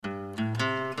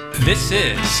This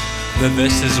is the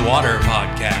This Is Water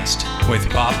podcast with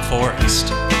Bob Forrest.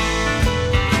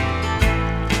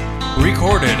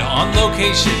 Recorded on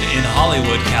location in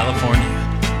Hollywood, California.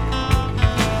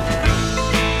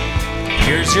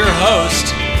 Here's your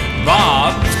host,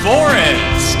 Bob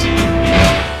Forrest.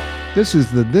 This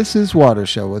is the This Is Water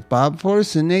show with Bob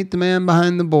Forrest and Nate, the man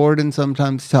behind the board and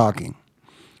sometimes talking.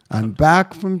 I'm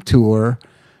back from tour,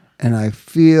 and I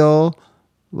feel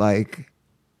like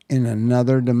in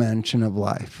another dimension of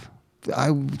life.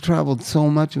 I traveled so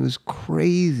much, it was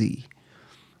crazy.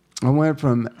 I went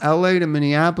from LA to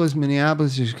Minneapolis,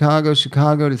 Minneapolis to Chicago,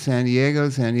 Chicago to San Diego,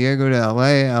 San Diego to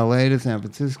LA, LA to San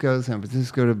Francisco, San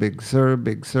Francisco to Big Sur,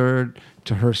 Big Sur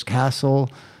to Hearst Castle,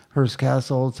 Hearst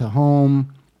Castle to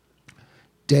home,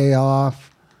 day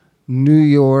off, New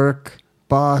York,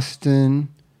 Boston,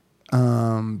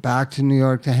 back to New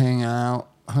York to hang out.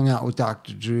 Hung out with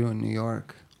Dr. Drew in New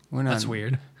York. That's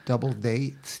weird. Double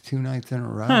dates 2 nights in a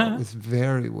row. It was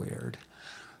very weird.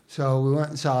 So we went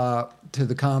and saw to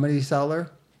the Comedy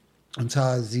Cellar and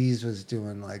saw Aziz was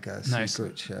doing like a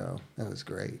secret show. That was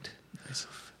great. Nice.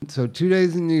 So 2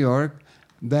 days in New York,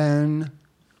 then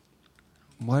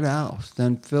what else?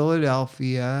 Then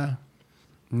Philadelphia,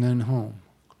 and then home.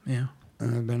 Yeah.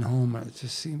 And I've been home and it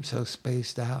just seems so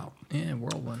spaced out. Yeah,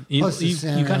 whirlwind. You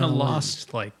kind of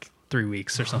lost like 3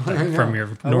 weeks or something from your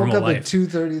normal life. I woke up at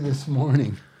 2:30 this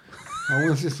morning. I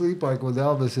went to sleep like with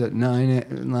Elvis at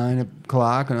 9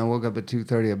 o'clock, and I woke up at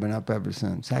 2:30. I've been up ever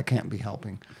since. That can't be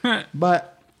helping.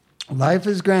 But life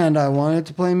is grand. I wanted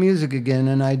to play music again,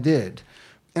 and I did.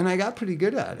 And I got pretty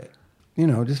good at it. You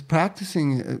know, just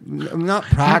practicing. Not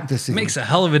practicing. Makes a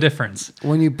hell of a difference.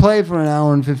 When you play for an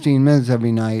hour and 15 minutes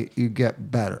every night, you get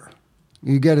better.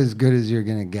 You get as good as you're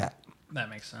going to get. That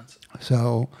makes sense.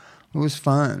 So it was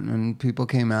fun, and people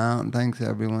came out, and thanks to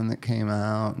everyone that came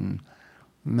out, and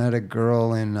met a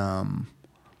girl in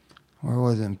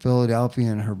in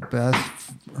Philadelphia, and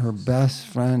her best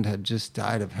friend had just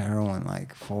died of heroin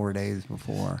like 4 days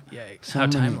before. Yikes! How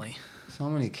timely. So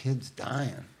many kids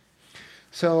dying.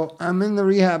 So I'm in the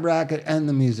rehab racket and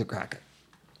the music racket.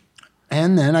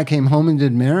 And then I came home and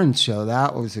did Maron's show.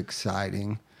 That was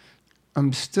exciting.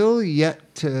 I'm still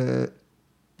yet to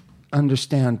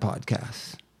understand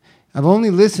podcasts. I've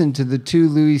only listened to the 2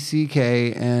 Louis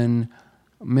C.K. and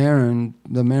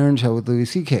the Maron show with Louis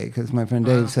C.K. because my friend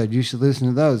Dave said, you should listen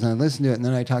to those. And I listened to it, and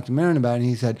then I talked to Maron about it, and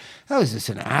he said, that was just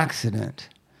an accident.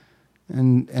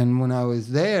 And when I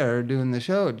was there doing the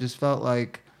show, it just felt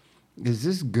like, is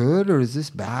this good or is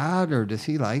this bad? Or does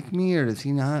he like me or does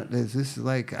he not? Is this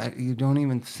like, you don't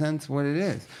even sense what it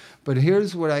is. But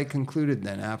here's what I concluded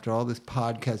then after all this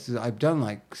podcast. I've done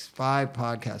like 5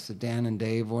 podcasts with Dan and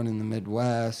Dave, one in the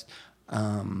Midwest,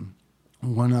 one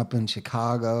up in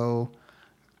Chicago,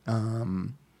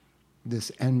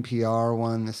 this NPR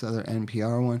one, this other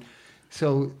NPR one.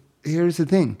 So here's the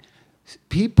thing.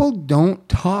 People don't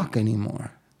talk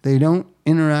anymore. They don't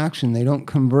interaction. They don't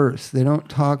converse. They don't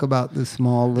talk about the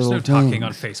small little things. There's no talking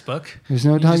on Facebook. There's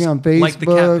no talking on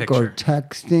Facebook or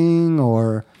texting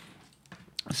or...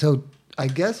 So I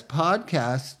guess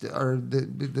podcasts are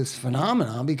this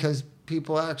phenomenon because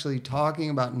people actually talking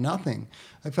about nothing.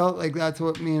 I felt like that's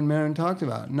what me and Maron talked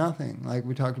about. Nothing. Like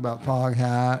we talked about Fog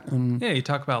Hat and... Yeah, you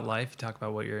talk about life. You talk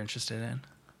about what you're interested in.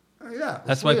 Yeah.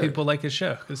 That's why people like his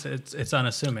show, because it's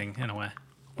unassuming in a way.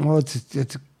 Well,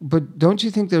 it's. But don't you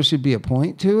think there should be a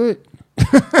point to it?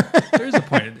 There is a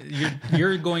point.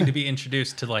 You're going to be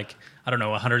introduced to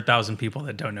 100,000 people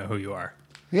that don't know who you are.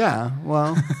 Yeah.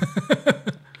 Well.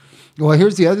 Well,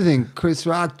 here's the other thing. Chris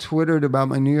Rock twittered about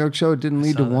my New York show. It didn't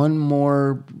lead to one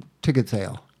more ticket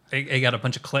sale. They got a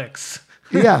bunch of clicks.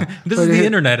 Yeah. This is the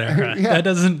internet era. Yeah.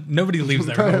 Nobody leaves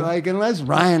their home. Unless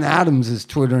Ryan Adams is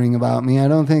twittering about me, I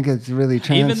don't think it's really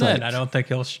translates. Even then, I don't think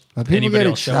he'll. But people anybody get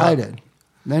will excited. Show up.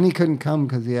 Then he couldn't come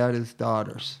because he had his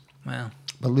daughters. Wow.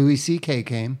 But Louis C.K.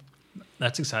 came.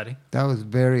 That's exciting. That was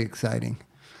very exciting.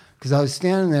 Because I was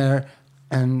standing there,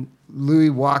 and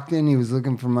Louis walked in. He was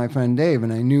looking for my friend Dave,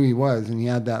 and I knew he was. And he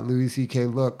had that Louis C.K.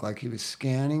 look, like he was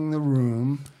scanning the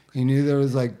room. He knew there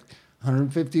was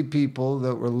 150 people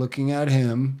that were looking at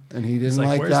him, and he didn't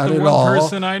like that at all.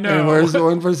 Where's the one person I know? And where's the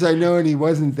one person I know? And he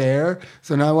wasn't there.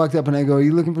 So now I walked up and I go, are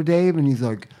you looking for Dave? And he's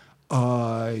like,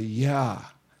 yeah.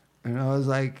 And I was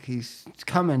like, he's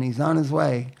coming. He's on his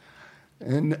way.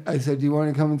 And I said, do you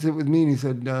want to come and sit with me? And he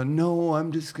said, no,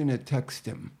 I'm just going to text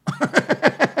him.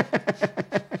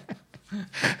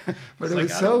 But it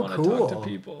was so cool. Talk to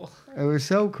people. It was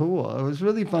so cool. It was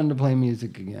really fun to play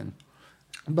music again.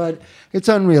 But it's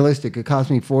unrealistic. It cost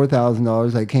me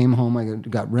 $4,000. I came home. I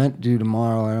got rent due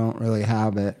tomorrow. I don't really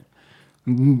have it.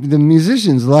 The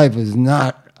musician's life is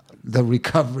not the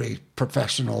recovery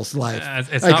professional's life.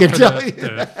 It's I not can for tell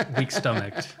the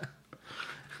weak-stomached.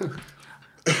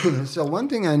 So one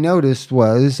thing I noticed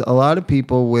was a lot of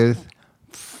people with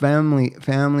family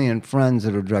and friends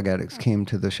that are drug addicts came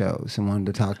to the shows and wanted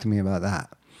to talk to me about that.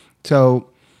 So,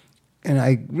 and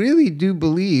I really do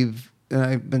believe, and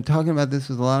I've been talking about this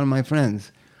with a lot of my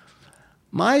friends,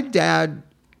 my dad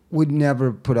would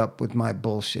never put up with my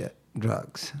bullshit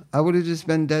drugs. I would have just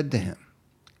been dead to him.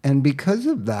 And because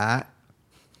of that,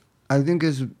 I think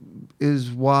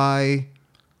is why,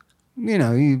 you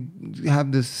know, you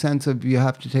have this sense of you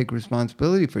have to take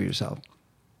responsibility for yourself.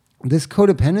 This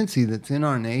codependency that's in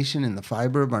our nation, in the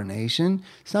fiber of our nation,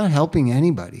 it's not helping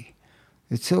anybody.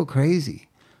 It's so crazy.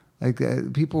 Like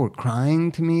people were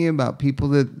crying to me about people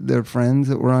that their friends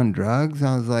that were on drugs.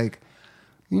 I was like,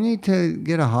 you need to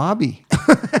get a hobby.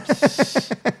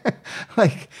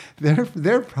 Like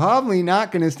they're probably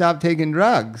not going to stop taking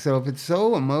drugs. So if it's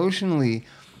so emotionally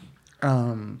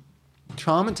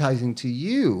traumatizing to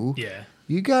you,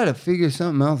 you got to figure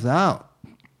something else out.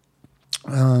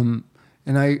 And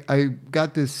I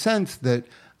got this sense that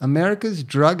America's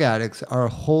drug addicts are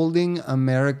holding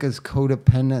America's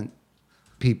codependent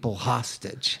people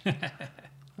hostage.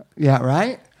 Yeah,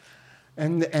 right?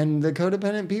 And the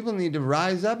codependent people need to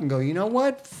rise up and go, you know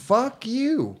what? Fuck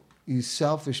you, you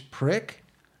selfish prick.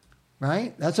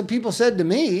 Right? That's what people said to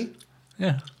me.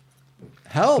 Yeah.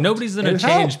 Help. Nobody's going to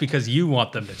change because you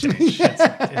want them to change.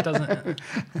 It doesn't.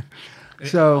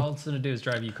 All it's going to do is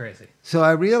drive you crazy. So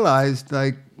I realized,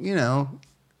 like, you know,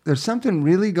 there's something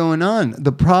really going on.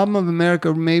 The problem of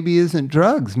America maybe isn't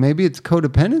drugs. Maybe it's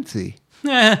codependency.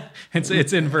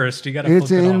 It's inverse. You got to flip it.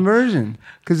 It's an inversion.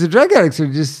 Because the drug addicts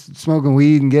are just smoking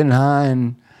weed and getting high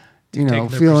and, you know,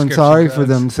 feeling sorry for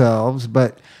themselves.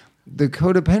 But the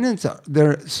codependents,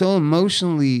 they're so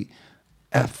emotionally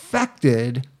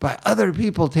affected by other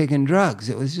people taking drugs.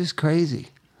 It was just crazy.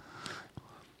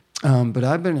 But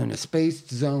I've been in a spaced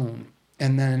zone.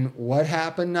 And then what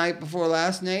happened night before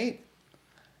last, Nate?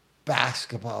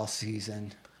 Basketball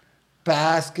season.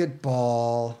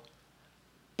 Basketball.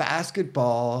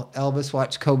 Elvis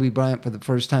watched Kobe Bryant for the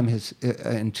first time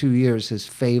in 2 years, his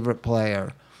favorite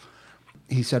player.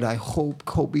 He said, I hope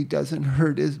Kobe doesn't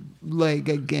hurt his leg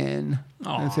again.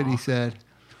 Aww. That's what he said.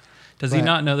 Does he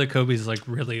not know that Kobe's like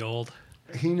really old?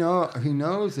 He knows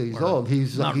that he's old.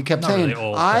 He kept saying, really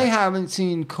old, I haven't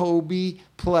seen Kobe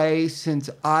play since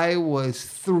I was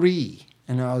 3.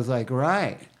 And I was like,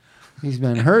 right. He's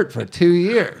been hurt for 2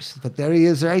 years. But there he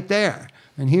is right there.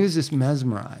 And he was just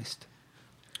mesmerized.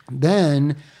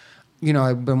 Then, you know,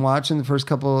 I've been watching the first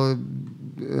couple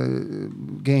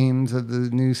of games of the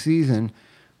new season.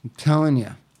 I'm telling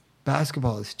you,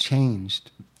 basketball has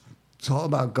changed. It's all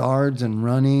about guards and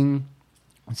running.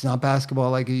 It's not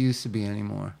basketball like it used to be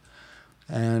anymore.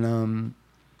 And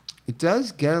it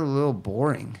does get a little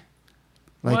boring.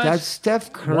 Like that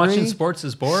Steph Curry. Watching sports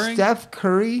is boring? Steph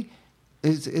Curry,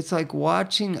 it's like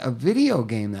watching a video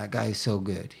game. That guy's so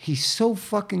good. He's so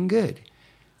fucking good.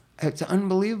 It's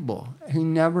unbelievable. He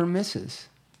never misses.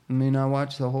 I mean, I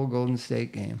watched the whole Golden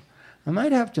State game. I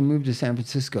might have to move to San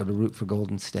Francisco to root for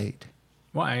Golden State.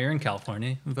 Why? You're in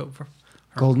California. Vote for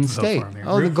Golden State.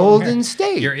 Oh, the Golden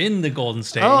State. You're in the Golden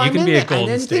State. Oh, you can be a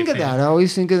Golden State I didn't think of that. I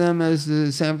always think of them as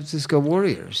the San Francisco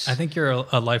Warriors. I think you're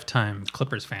a lifetime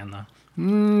Clippers fan, though.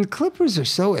 Clippers are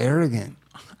so arrogant.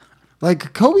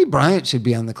 Like, Kobe Bryant should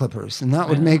be on the Clippers, and that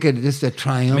would make it just a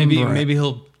triumvirate. Maybe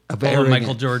he'll follow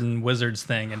Michael Jordan Wizards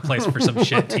thing and plays for some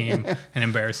shit team and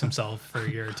embarrass himself for a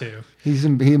year or two. He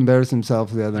embarrassed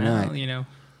himself the other night. You know.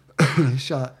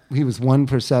 He was 1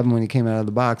 for 7 when he came out of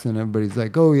the box, and everybody's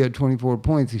like, oh, he had 24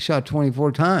 points. He shot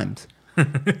 24 times.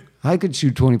 I could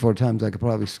shoot 24 times. I could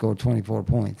probably score 24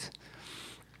 points.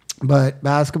 But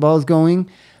basketball is going.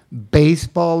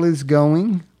 Baseball is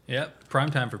going. Yep,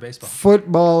 prime time for baseball.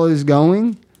 Football is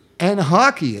going. And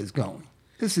hockey is going.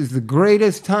 This is the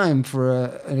greatest time for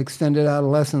an extended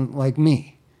adolescent like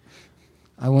me.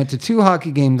 I went to 2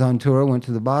 hockey games on tour. I went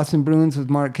to the Boston Bruins with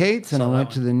Mark Cates, and I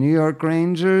went to the New York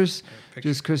Rangers.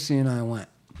 Just Christy and I went.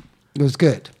 It was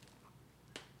good.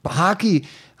 But hockey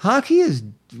is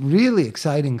really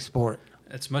exciting sport.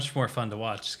 It's much more fun to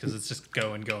watch because it's just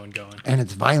going. And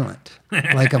it's violent,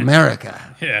 like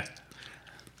America. Yeah.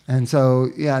 And so,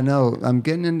 I'm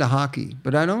getting into hockey.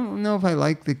 But I don't know if I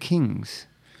like the Kings.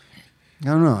 I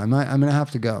don't know. I'm going to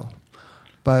have to go.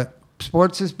 But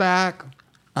sports is back.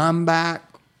 I'm back.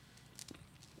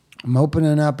 I'm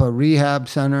opening up a rehab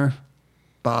center.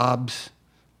 Bob's.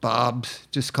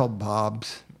 Just called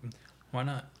Bob's. Why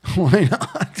not? Why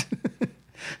not?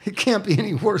 It can't be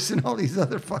any worse than all these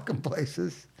other fucking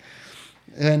places.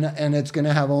 And it's going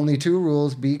to have only 2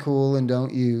 rules: be cool and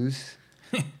don't use.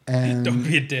 And Don't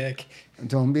be a dick.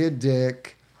 Don't be a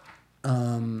dick.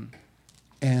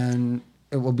 And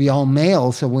it will be all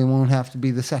male, so we won't have to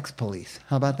be the sex police.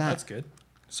 How about that? That's good.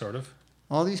 Sort of.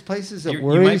 All these places that You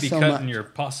worry might be so cutting much. your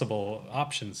possible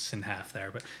options in half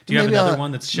there, but do you have Maybe another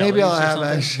one that's Shelley's maybe I'll or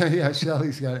have something? yeah,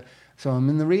 Shelley's got it. So I'm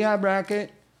in the rehab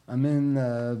racket, I'm in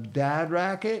the dad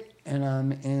racket, and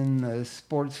I'm in the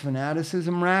sports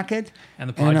fanaticism racket, And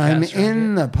the and I'm podcast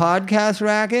in the podcast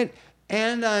racket,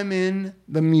 and I'm in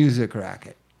the music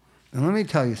racket. And let me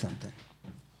tell you something.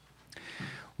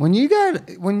 When you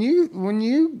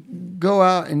go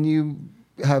out and you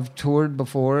have toured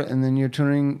before, and then you're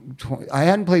touring. I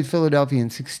hadn't played Philadelphia in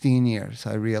 16 years.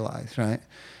 I realized, right?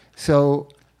 So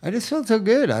I just felt so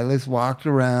good. I just walked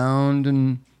around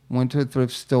and went to a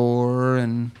thrift store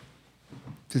and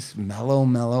just mellow.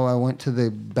 I went to the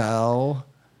Bell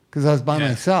because I was by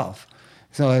myself.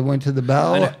 So I went to the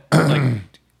Bell. Like,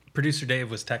 producer Dave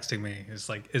was texting me. It's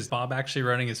like, is Bob actually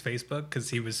running his Facebook? Because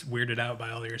he was weirded out by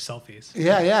all your selfies.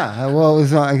 Yeah. Well, it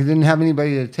was, I didn't have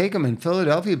anybody to take them. In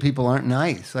Philadelphia, people aren't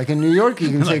nice. Like in New York, you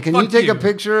can say, Like, "Can you "Fuck take a you."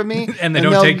 picture of me?" And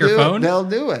they'll take your phone? They'll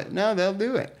do it. No, they'll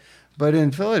do it. But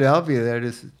in Philadelphia,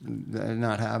 they're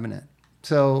not having it.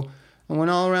 So I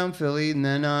went all around Philly, and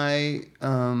then I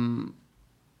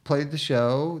played the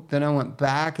show. Then I went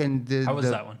back and did How was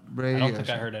the that one? radio I don't think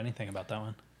show. I heard anything about that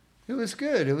one. It was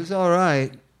good. It was all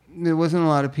right. There wasn't a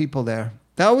lot of people there.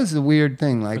 That was the weird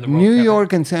thing. Like the World New Cup?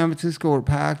 York and San Francisco were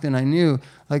packed, and I knew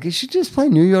like you should just play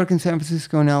New York and San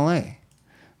Francisco and L.A.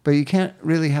 But you can't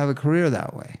really have a career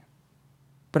that way.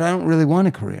 But I don't really want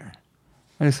a career.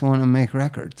 I just want to make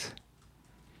records.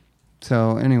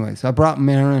 So, anyways, I brought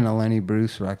Marin a Lenny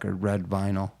Bruce record, red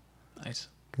vinyl, Nice.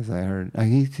 because I heard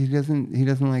he doesn't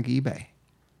like eBay.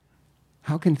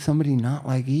 How can somebody not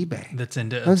like eBay? That's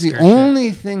into That was the obscure shit.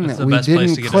 only thing That's that the we best place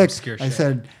didn't to get click. obscure I shit.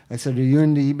 said, "Are you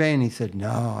into eBay?" And he said, "No,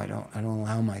 I don't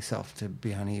allow myself to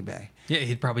be on eBay." Yeah,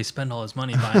 he'd probably spend all his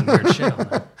money buying weird shit on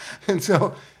that. And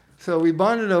so we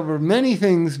bonded over many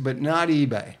things, but not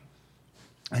eBay.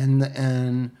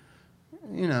 And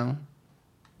you know,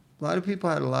 a lot of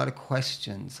people had a lot of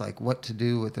questions, like what to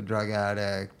do with a drug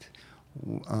addict.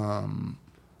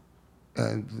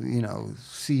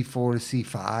 C4 to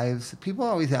C5s. People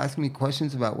always ask me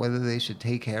questions about whether they should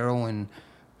take heroin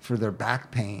for their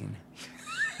back pain.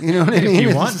 You know what I mean? If you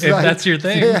It's want, just if like, that's your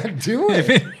thing. yeah, do it.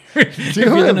 If Do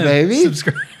you're it, gonna baby.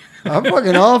 subscribe. I'm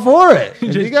fucking all for it. If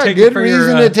you Just got take it good for your,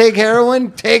 reason to take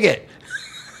heroin, take it.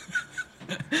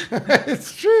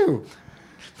 It's true.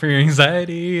 For your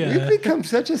anxiety. We've become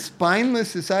such a spineless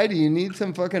society. You need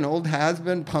some fucking old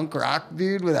has-been punk rock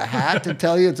dude with a hat to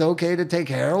tell you it's okay to take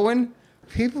heroin?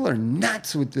 People are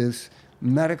nuts with this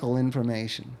medical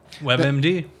information.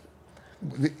 WebMD.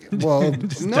 Well,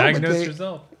 Just no, diagnose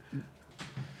yourself.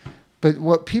 but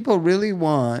what people really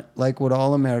want, like what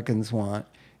all Americans want,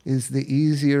 is the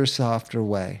easier, softer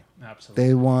way. Absolutely.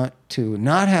 They want to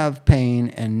not have pain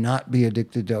and not be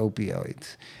addicted to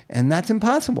opioids. And that's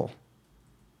impossible.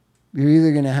 You're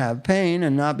either going to have pain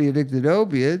and not be addicted to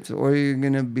opiates, or you're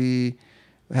going to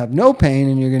have no pain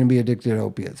and you're going to be addicted to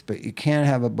opiates. But you can't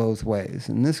have it both ways.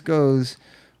 And this goes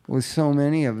with so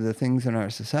many of the things in our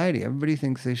society. Everybody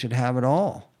thinks they should have it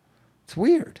all. It's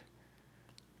weird.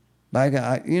 Like,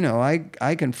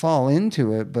 I can fall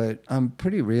into it, but I'm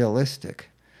pretty realistic.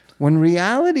 When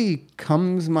reality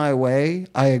comes my way,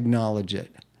 I acknowledge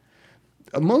it.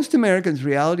 Most Americans,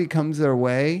 reality comes their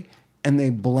way and they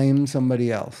blame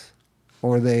somebody else,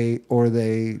 or they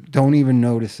don't even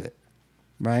notice it,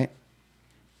 right?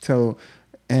 So,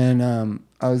 and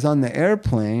I was on the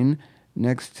airplane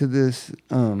next to this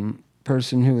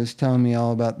person who was telling me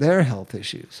all about their health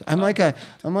issues. I'm like a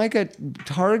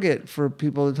target for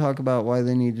people to talk about why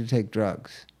they need to take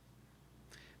drugs.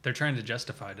 They're trying to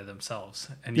justify to themselves.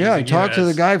 And Yeah, I using you talked to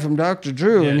the as- guy from Dr.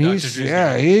 Drew, Yeah, and Dr. Drew's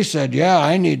guy. he said, "Yeah,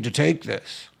 I need to take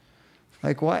this."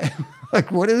 Like, why?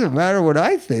 Like, what does it matter what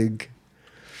I think?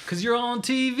 Because you're on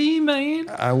TV, man.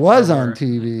 I was Or- on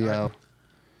TV.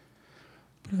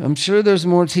 I'm sure there's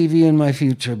more TV in my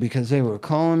future because they were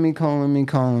calling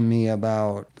me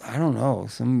about, I don't know,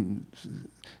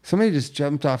 somebody just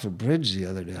jumped off a bridge the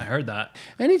other day. I heard that.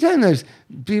 Anytime there's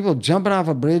people jumping off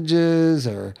of bridges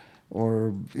or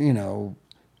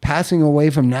passing away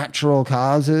from natural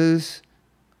causes,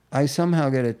 I somehow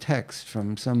get a text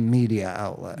from some media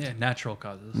outlet. Yeah, natural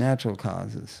causes. Natural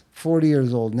causes. 40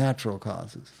 years old, natural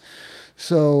causes.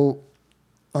 So,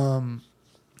 and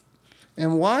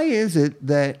why is it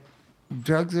that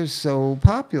drugs are so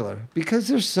popular? Because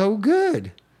they're so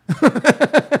good.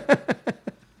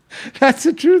 That's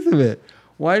the truth of it.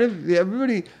 Why did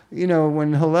everybody,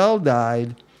 when Hillel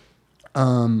died,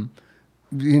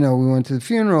 we went to the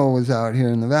funeral, was out here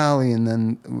in the valley, and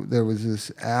then there was this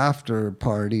after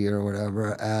party or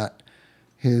whatever at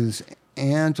his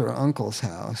aunt or uncle's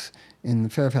house in the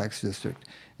Fairfax district.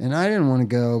 And I didn't want to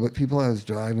go, but people I was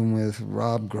driving with,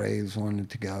 Rob Graves,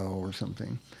 wanted to go or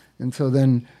something. And so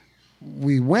then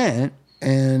we went,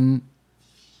 and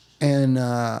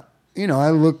I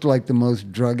looked like the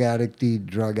most drug addict.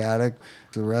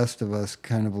 The rest of us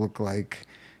kind of looked like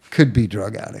could be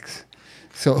drug addicts.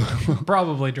 So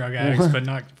probably drug addicts, but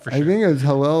not for sure. I think it was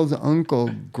Hillel's uncle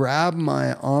grabbed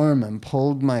my arm and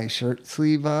pulled my shirt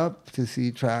sleeve up to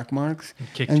see track marks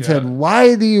and said,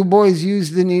 "Why do you boys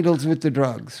use the needles with the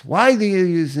drugs? Why do you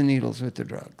use the needles with the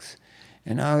drugs?"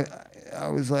 And I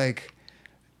was like,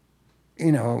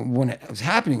 when it was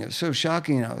happening, it was so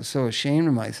shocking. I was so ashamed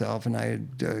of myself, and I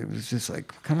was just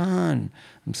like, "Come on,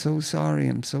 I'm so sorry.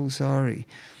 I'm so sorry."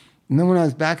 And then when I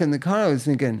was back in the car, I was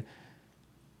thinking,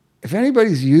 if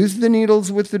anybody's used the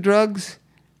needles with the drugs,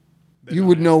 you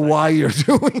would know why you're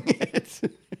doing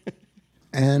it.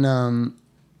 And I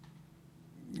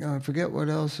forget what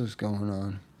else was going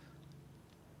on.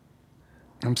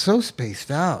 I'm so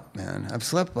spaced out, man. I've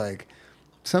slept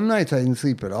some nights I didn't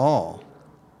sleep at all.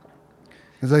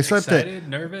 Because I slept excited,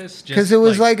 nervous, because it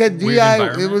was like a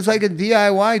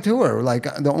DIY tour.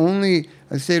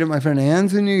 I stayed at my friend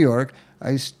Ann's in New York.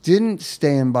 I didn't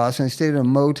stay in Boston. I stayed at a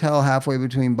motel halfway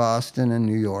between Boston and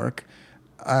New York.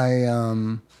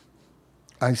 I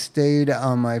stayed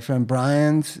on my friend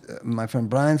Brian's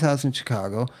house in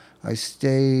Chicago. I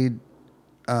didn't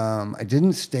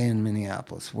stay in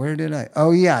Minneapolis. Where did I?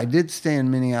 Oh yeah, I did stay in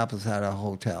Minneapolis at a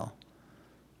hotel.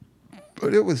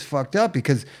 But it was fucked up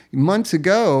because months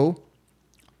ago,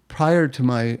 prior to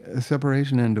my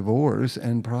separation and divorce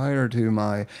and prior to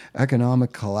my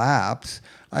economic collapse,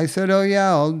 I said, "Oh yeah,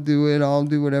 I'll do it. I'll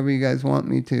do whatever you guys want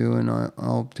me to, and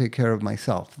I'll take care of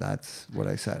myself." That's what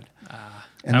I said.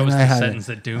 And that was the sentence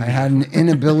that doomed me. I had an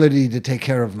inability to take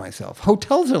care of myself.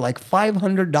 Hotels are like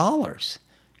 $500.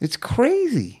 It's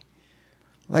crazy.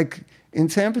 Like in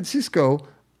San Francisco,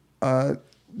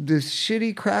 this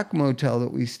shitty crack motel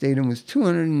that we stayed in was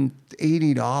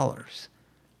 $280.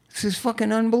 This is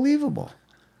fucking unbelievable.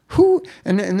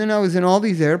 And then I was in all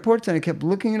these airports and I kept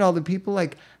looking at all the people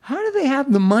like, how do they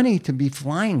have the money to be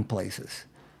flying places?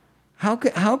 How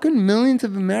can millions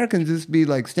of Americans just be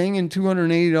like staying in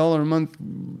 $280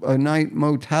 a night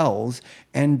motels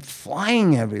and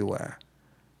flying everywhere?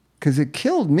 Because it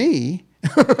killed me.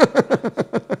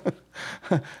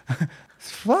 It's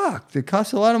fucked. It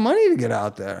costs a lot of money to get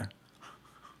out there.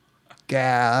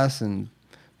 Gas and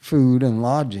food and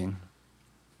lodging.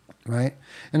 Right?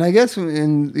 And I guess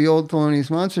in the old Thelonious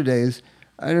Monster days,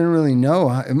 I didn't really know.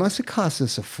 It must have cost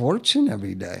us a fortune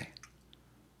every day.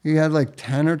 You had like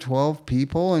 10 or 12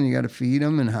 people, and you got to feed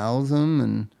them and house them,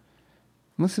 and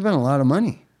it must have been a lot of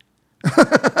money.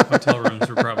 Hotel rooms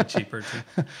were probably cheaper,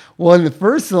 too. Well, in the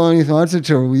first Thelonious Monster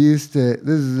tour, this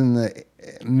is in the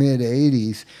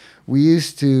mid-'80s,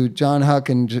 John Huck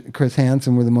and Chris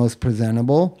Hansen were the most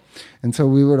presentable, and so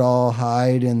we would all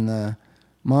hide in the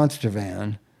monster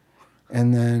van.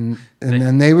 And then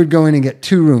they would go in and get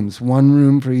 2 rooms, 1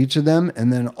 room for each of them,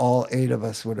 and then all 8 of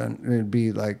us it'd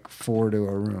be like 4 to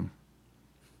a room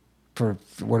for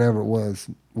whatever it was.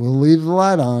 We'll leave the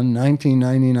light on,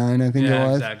 $19.99 I think it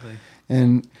was. Yeah, exactly.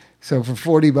 And so for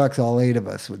 $40, all 8 of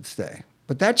us would stay.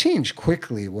 But that changed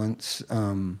quickly once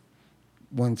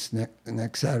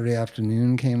next Saturday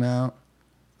Afternoon came out.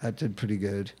 That did pretty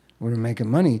good. We were making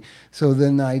money. So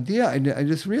then the idea, I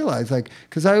just realized,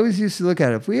 because I always used to look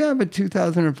at it, if we have a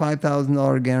 $2,000 or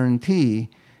 $5,000 guarantee,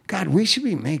 God, we should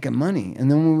be making money.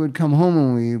 And then we would come home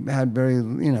and we had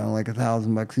like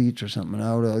 $1,000 each or something. And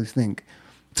I would always think,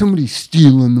 somebody's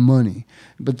stealing the money.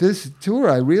 But this tour,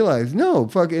 I realized, no,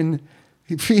 fucking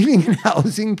feeding and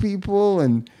housing people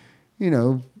and,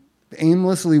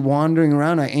 aimlessly wandering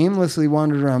around. I aimlessly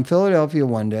wandered around Philadelphia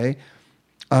one day.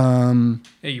 Yeah,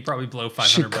 you probably blow $500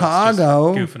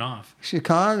 Chicago, just goofing off.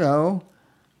 Chicago,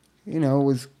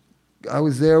 I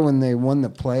was there when they won the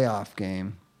playoff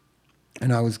game,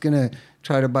 and I was gonna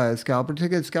try to buy a scalper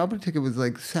ticket. Scalper ticket was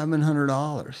like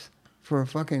 $700 for a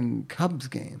fucking Cubs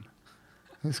game.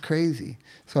 It was crazy.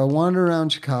 So I wandered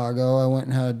around Chicago. I went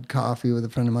and had coffee with a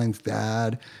friend of mine's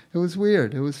dad. It was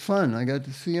weird. It was fun. I got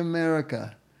to see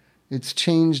America. It's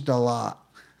changed a lot.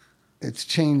 It's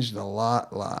changed a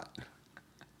lot.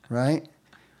 Right?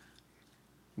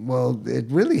 Well, it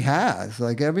really has.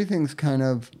 Like everything's kind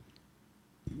of,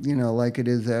 like it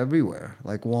is everywhere.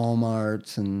 Like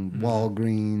Walmarts and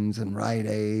Walgreens and Rite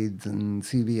Aids and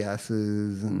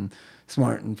CVS's and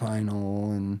Smart and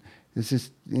Final, and it's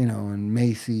just, and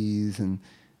Macy's, and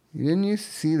you didn't used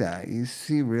to see that. You used to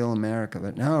see real America,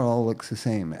 but now it all looks the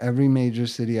same. Every major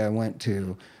city I went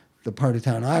to, the part of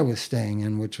town I was staying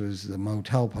in, which was the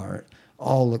motel part,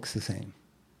 all looks the same.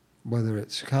 Whether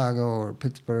it's Chicago or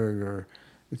Pittsburgh, or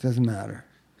it doesn't matter.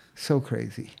 So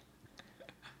crazy.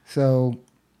 So,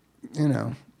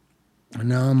 and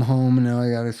now I'm home, and now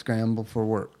I got to scramble for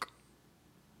work.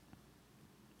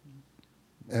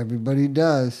 Everybody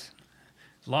does.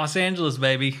 Los Angeles,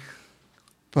 baby.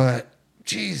 But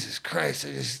Jesus Christ,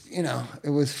 I just, it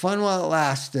was fun while it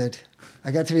lasted.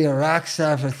 I got to be a rock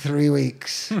star for 3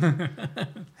 weeks.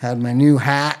 Had my new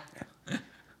hat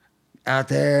out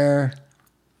there,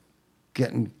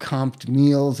 getting comped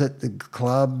meals at the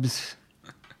clubs.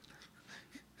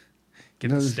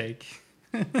 Get a steak.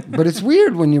 But it's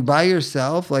weird when you're by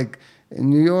yourself, like in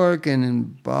New York and in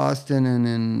Boston and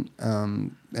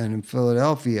in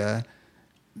Philadelphia.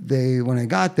 When I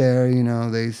got there,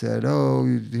 they said, "Oh,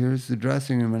 here's the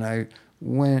dressing room," and I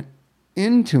went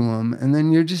into them, and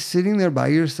then you're just sitting there by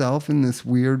yourself in this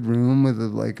weird room with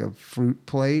a fruit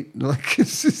plate. Like,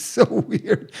 it's just so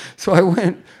weird. So I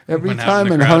went every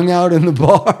time and hung out in the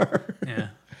bar. Yeah,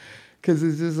 because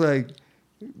it's just like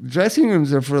dressing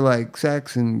rooms are for like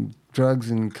sex and drugs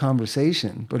and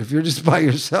conversation. But if you're just by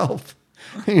yourself,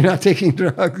 and you're not taking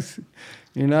drugs,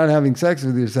 you're not having sex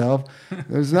with yourself,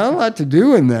 there's not a lot to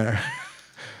do in there.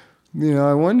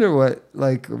 I wonder what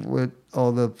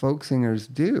all the folk singers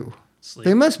do. Sleep.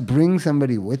 They must bring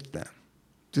somebody with them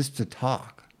just to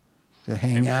talk, to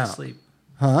hang Maybe out. They sleep.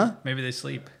 Huh? Maybe they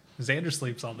sleep. Xander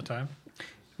sleeps all the time.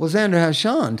 Well, Xander has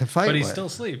Sean to fight with. But he still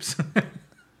sleeps.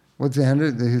 What,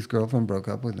 Xander? His girlfriend broke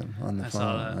up with him on the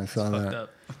phone. I saw that. Up.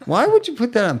 Why would you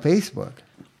put that on Facebook?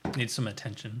 Needs some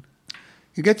attention.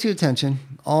 He gets your attention,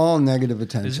 all negative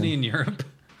attention. Isn't he in Europe?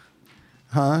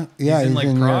 Huh? Yeah, he's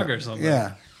in Prague Europe. or something.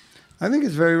 Yeah. I think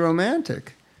it's very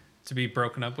romantic. To be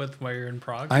broken up with while you're in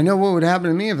Prague? I know what would happen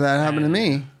to me if that happened to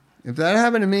me. If that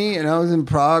happened to me and I was in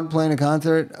Prague playing a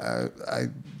concert, I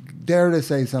dare to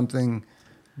say something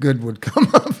good would come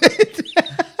of it.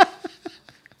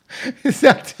 Is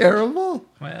that terrible?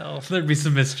 Well, there'd be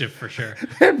some mischief for sure.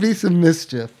 There'd be some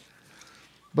mischief.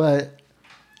 But,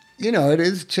 it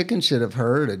is chicken shit of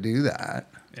her to do that.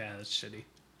 Yeah, that's shitty.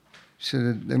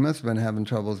 They must have been having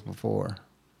troubles before.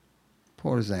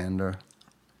 Poor Xander.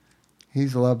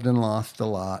 He's loved and lost a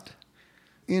lot.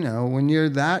 When you're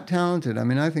that talented,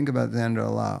 I think about Xander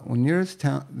a lot. When you're as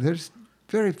there's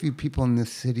very few people in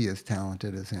this city as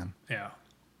talented as him. Yeah.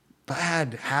 If I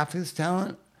had half his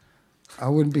talent, I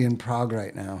wouldn't be in Prague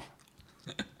right now.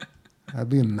 I'd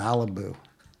be in Malibu,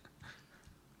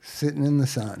 sitting in the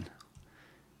sun.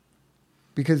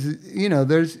 Because,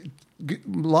 there's a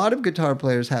lot of guitar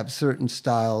players have certain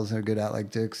styles they're good at,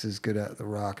 like Dix is good at the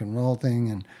rock and roll thing,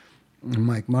 and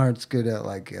Mike Mart's good at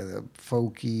the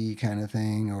folky kind of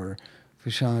thing, or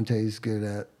Vishante's good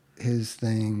at his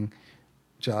thing,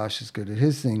 Josh is good at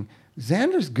his thing.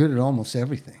 Xander's good at almost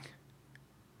everything.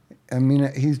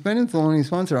 He's been in Thelonious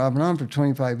Sponsor off and on for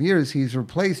 25 years. He's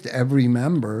replaced every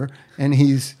member, and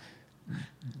he's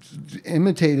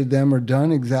imitated them or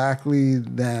done exactly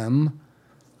them.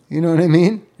 You know what I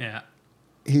mean? Yeah.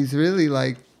 He's really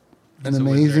an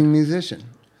amazing musician.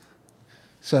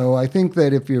 So I think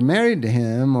that if you're married to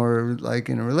him or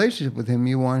in a relationship with him,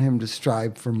 you want him to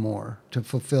strive for more, to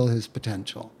fulfill his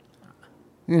potential.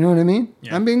 You know what I mean?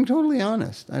 Yeah. I'm being totally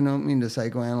honest. I don't mean to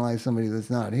psychoanalyze somebody that's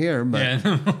not here, but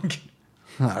Yeah.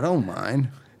 I don't mind.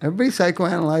 Everybody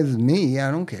psychoanalyzes me. I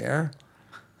don't care.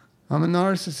 I'm a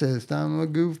narcissist. I'm a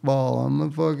goofball. I'm a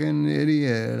fucking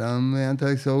idiot. I'm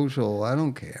antisocial. I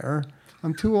don't care.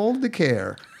 I'm too old to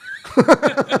care.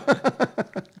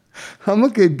 I'm a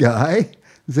good guy.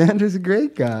 Xander's a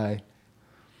great guy.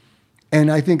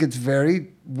 And I think it's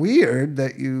very weird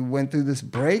that you went through this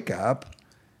breakup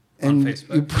and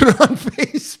you put it on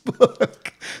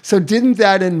Facebook. So didn't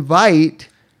that invite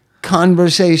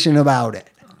conversation about it?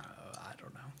 I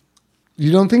don't know.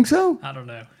 You don't think so? I don't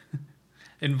know.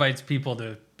 Invites people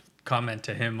to comment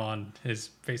to him on his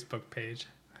Facebook page.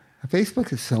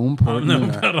 Facebook is so important.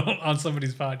 On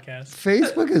somebody's podcast.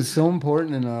 Facebook is so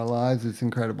important in our lives. It's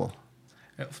incredible.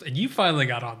 And you finally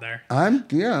got on there.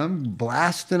 I'm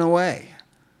blasting away.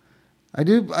 I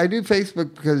do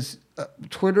Facebook because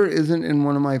Twitter isn't in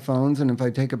one of my phones, and if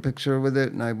I take a picture with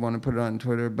it and I want to put it on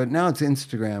Twitter, but now it's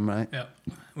Instagram, right? Yeah,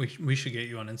 we should get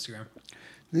you on Instagram.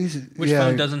 Which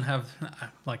phone doesn't have?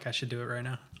 I should do it right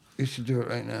now. You should do it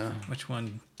right now. Which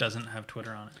one doesn't have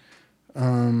Twitter on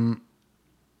it?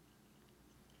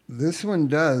 This one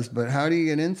does, but how do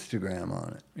you get Instagram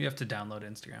on it? You have to download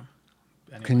Instagram.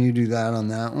 anyway. Can you do that on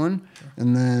that one? Sure.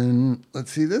 And then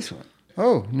let's see this one.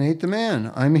 Oh, Nate the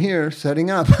Man. I'm here setting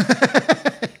up.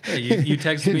 Yeah, you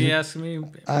texted me asking me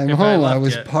I'm if home. I left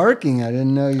was yet. parking. I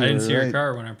didn't know you I were didn't see your right.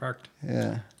 car when I parked.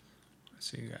 Yeah.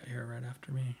 So you got here right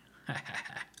after me.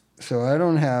 So I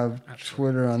don't have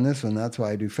Absolutely. Twitter on this one. That's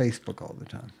why I do Facebook all the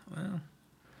time. Well,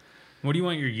 what do you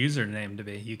want your username to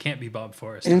be? You can't be Bob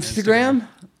Forrest. Instagram?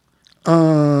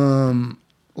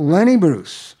 Lenny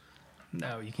Bruce.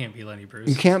 No, you can't be Lenny Bruce.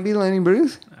 You can't be Lenny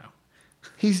Bruce? No.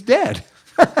 He's dead.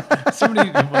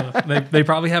 Somebody, well, they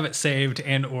probably have it saved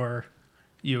and or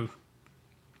you.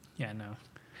 Yeah, no.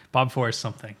 Bob Forrest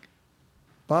something.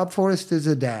 Bob Forrest is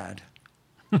a dad.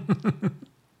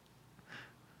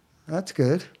 That's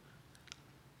good.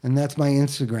 And that's my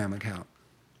Instagram account.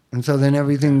 And so then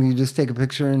everything, you just take a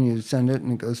picture and you send it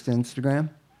and it goes to Instagram?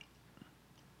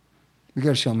 You got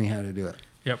to show me how to do it.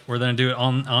 Yep, we're going to do it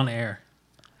on air.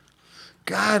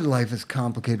 God, life is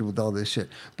complicated with all this shit.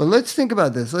 But let's think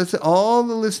about this. Let's all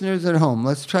the listeners at home,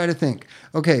 let's try to think.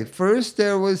 Okay, first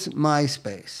there was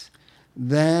MySpace.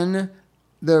 Then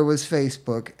there was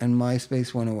Facebook, and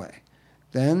MySpace went away.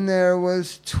 Then there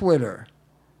was Twitter.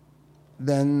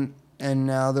 And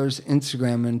now there's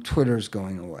Instagram, and Twitter's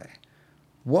going away.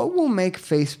 What will make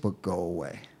Facebook go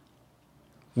away?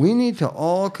 We need to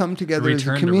all come together as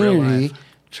a Return to real community. life.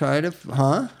 Try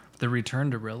to, The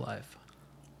return to real life.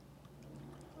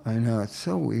 I know, it's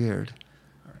so weird.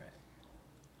 All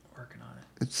right. Working on it.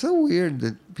 It's so weird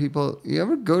that people... You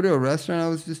ever go to a restaurant? I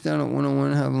was just down at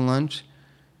 101 having lunch.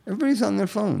 Everybody's on their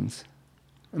phones.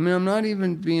 I mean, I'm not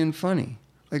even being funny.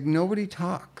 Like, nobody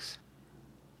talks.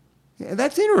 Yeah,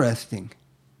 that's interesting.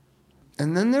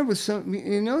 And then there was some...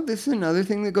 this is another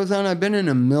thing that goes on. I've been in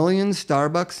a million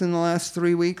Starbucks in the last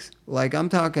 3 weeks. Like, I'm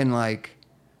talking like...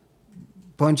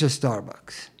 bunch of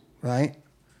Starbucks, right?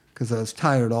 Because I was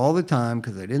tired all the time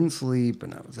because I didn't sleep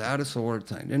and I was out of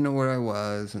sorts and I didn't know where I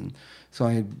was. And so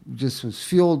I just was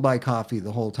fueled by coffee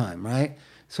the whole time, right?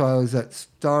 So I was at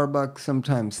Starbucks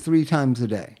sometimes 3 times a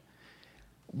day.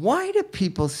 Why do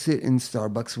people sit in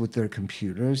Starbucks with their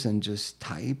computers and just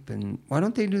type? And why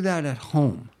don't they do that at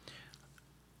home?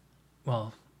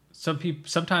 Well,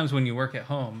 sometimes when you work at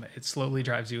home, it slowly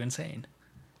drives you insane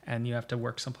and you have to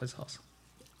work someplace else.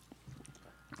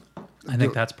 I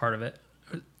think that's part of it.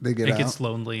 They get It out. gets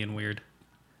lonely and weird.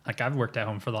 Like, I've worked at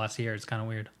home for the last year. It's kind of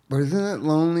weird. But isn't it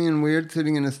lonely and weird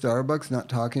sitting in a Starbucks, not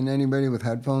talking to anybody with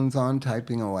headphones on,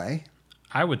 typing away?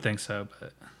 I would think so,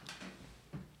 but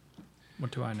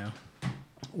what do I know?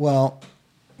 Well,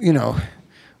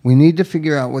 we need to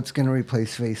figure out what's going to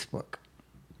replace Facebook.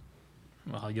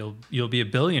 Well, you'll be a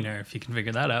billionaire if you can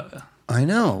figure that out. I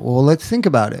know. Well, let's think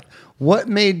about it. What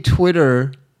made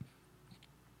Twitter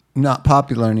not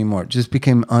popular anymore? It just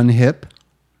became unhip?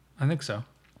 I think so.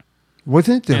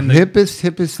 Wasn't it the And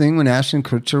hippest thing when Ashton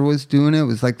Kutcher was doing it? It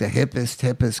was like the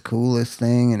hippest, coolest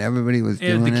thing, and everybody was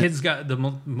doing it. The kids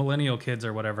the millennial kids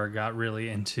or whatever got really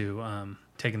into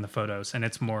taking the photos, and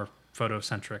it's more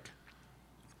photocentric.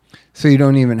 So you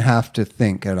don't even have to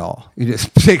think at all. You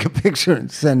just take a picture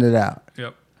and send it out.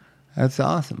 Yep. That's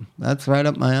awesome. That's right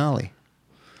up my alley.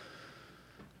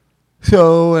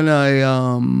 So, and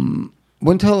I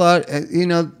went to a lot,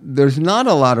 there's not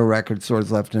a lot of record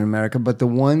stores left in America, but the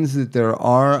ones that there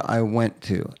are, I went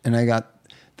to. And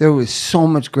there was so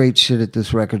much great shit at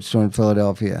this record store in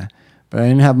Philadelphia, but I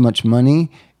didn't have much money,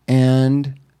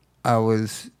 and I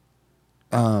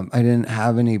didn't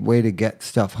have any way to get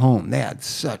stuff home. They had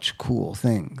such cool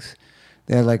things.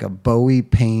 They had like a Bowie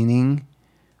painting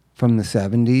from the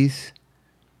 70s.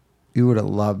 You would have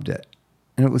loved it.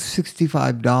 And it was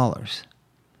 $65.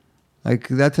 Like,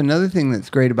 that's another thing that's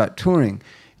great about touring.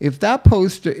 If that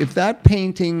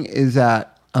painting is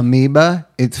at Amoeba,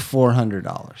 it's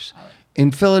 $400.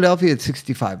 In Philadelphia, it's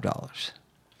 $65.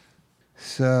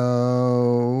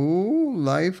 So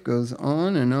life goes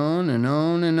on and on and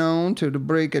on and on to the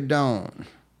break of dawn.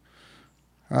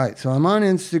 All right, so I'm on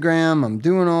Instagram. I'm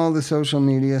doing all the social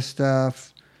media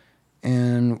stuff.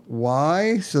 And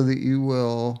why? So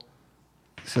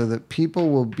that people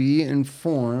will be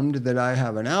informed that I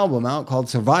have an album out called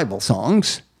Survival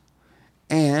Songs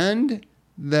and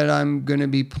that I'm going to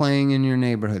be playing in your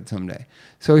neighborhood someday.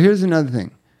 So here's another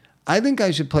thing. I think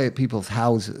I should play at people's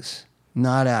houses,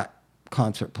 not at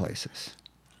concert places.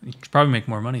 You could probably make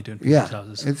more money doing people's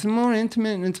houses. It's more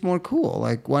intimate and it's more cool.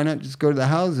 Like, why not just go to the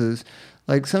houses?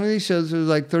 Like, some of these shows, there's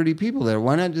like 30 people there.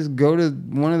 Why not just go to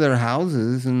one of their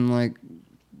houses and, like,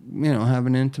 have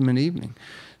an intimate evening?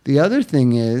 The other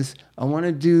thing is, I want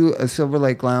to do a Silver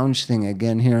Lake Lounge thing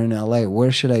again here in LA.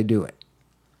 Where should I do it?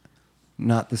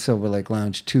 Not the Silver Lake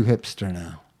Lounge. Too hipster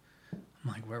now.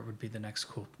 I'm like, where would be the next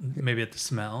cool? Maybe at the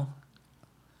Smell.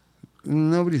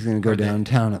 Nobody's going to go Or the-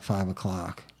 downtown at 5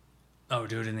 o'clock. Oh,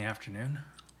 do it in the afternoon.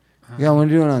 Yeah, I want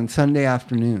to do it on Sunday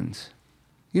afternoons.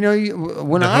 You know,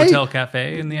 when The I hotel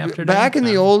cafe in the afternoon. back in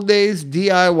the old days,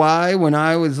 DIY, when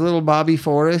I was little Bobby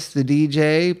Forrest, the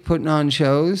DJ, putting on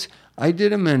shows, I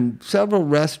did them in several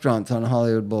restaurants on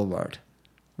Hollywood Boulevard,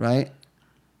 right?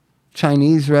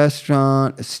 Chinese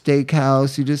restaurant, a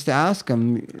steakhouse. You just ask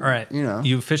them. All right. You know.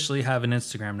 You officially have an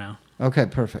Instagram now. Okay,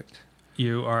 perfect.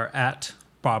 You are at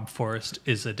Bob Forrest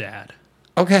is a dad.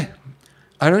 Okay.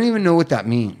 I don't even know what that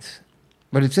means.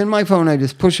 But it's in my phone. I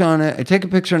just push on it. I take a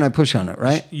picture and I push on it,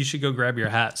 right? You should go grab your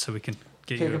hat so we can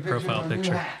get you a profile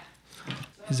picture.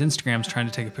 His Instagram's trying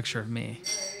to take a picture of me.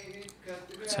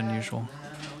 It's unusual.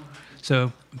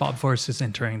 So Bob Forrest is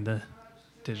entering the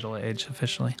digital age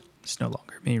officially. It's no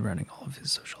longer me running all of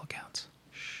his social accounts.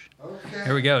 Okay.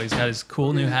 Here we go. He's got his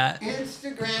cool new hat.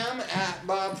 Instagram at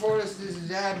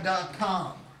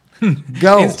bobforrestisdad.com.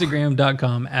 Go.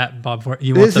 Instagram.com at Bob Forrest.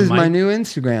 This is my new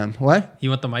Instagram. What? You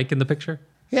want the mic in the picture?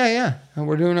 Yeah. And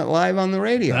we're doing it live on the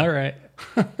radio. All right.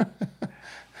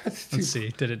 Let's see.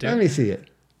 Did it do Let it? me see it.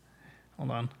 Hold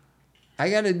on. I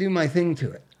got to do my thing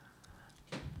to it.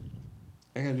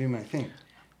 I got to do my thing.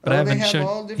 But I haven't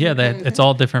shown. Yeah, it's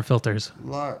all different filters.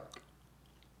 Lark.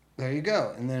 There you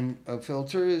go. And then a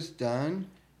filter is done.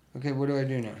 Okay, what do I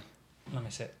do now? Let me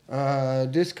see.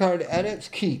 Discard edits,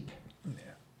 keep. Yeah.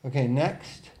 Okay,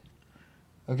 next.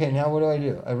 Okay, now what do I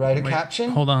do? I write a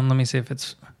caption? Hold on, let me see if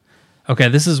it's... Okay,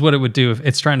 this is what it would do if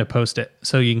it's trying to post it.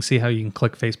 So you can see how you can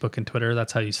click Facebook and Twitter.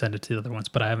 That's how you send it to the other ones,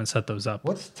 but I haven't set those up.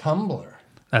 What's Tumblr?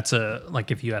 That's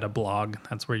like if you had a blog,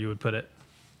 that's where you would put it.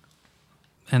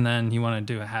 And then you want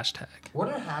to do a hashtag. What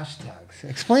are hashtags?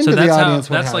 Explain to the audience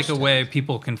what that's like a way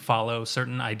people can follow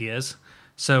certain ideas.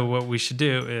 So what we should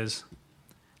do is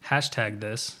hashtag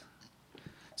this.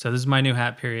 So this is my new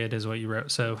hat period is what you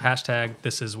wrote. So hashtag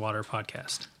this is water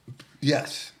podcast.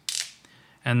 Yes.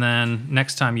 And then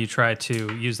next time you try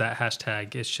to use that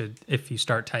hashtag, it should, if you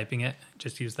start typing it,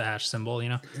 just use the hash symbol,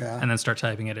 Yeah. and then start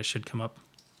typing it, it should come up.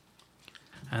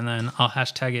 And then I'll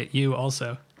hashtag it you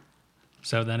also.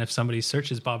 So then if somebody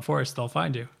searches Bob Forrest, they'll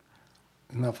find you.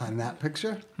 And they'll find that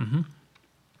picture? Mm-hmm.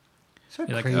 You're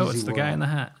like, oh, it's the guy in the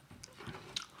hat.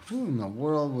 Who in the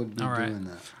world would be doing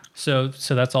that? So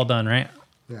that's all done, right?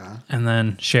 Yeah. And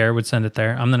then share would send it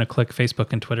there. I'm going to click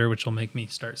Facebook and Twitter, which will make me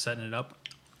start setting it up.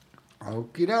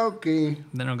 Okie dokie.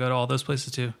 Then it'll go to all those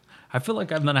places too. I feel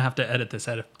like I'm going to have to edit this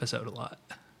episode a lot.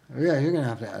 Yeah, you're going to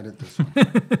have to edit this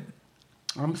one.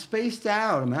 I'm spaced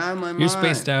out. I'm out of my mind. You're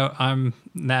spaced out. I'm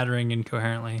nattering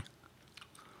incoherently.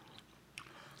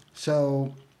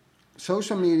 So,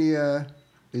 social media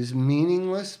is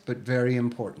meaningless but very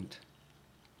important.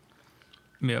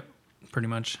 Yep, pretty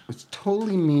much. It's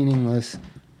totally meaningless,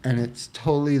 and it's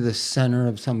totally the center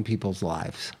of some people's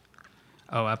lives.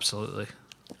 Oh, absolutely.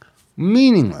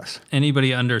 Meaningless.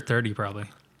 Anybody under 30 probably.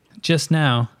 Just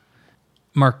now,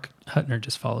 Mark Hutner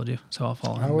just followed you, so I'll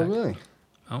follow him Oh, back. really?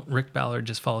 Oh, Rick Ballard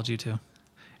just followed you too.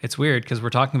 It's weird because we're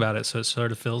talking about it, so it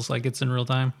sort of feels like it's in real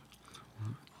time.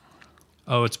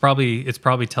 Oh, it's probably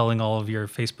telling all of your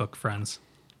Facebook friends.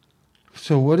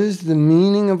 So what is the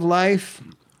meaning of life?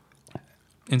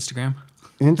 Instagram,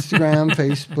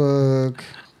 Facebook,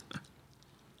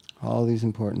 all these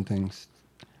important things.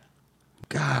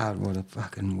 God, what a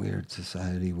fucking weird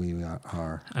society we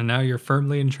are. and now you're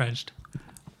firmly entrenched.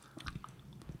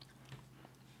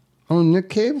 Oh, Nick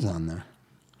Cave's on there.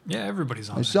 Yeah, everybody's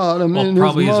on. I shot him in his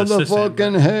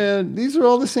motherfucking head. These are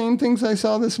all the same things I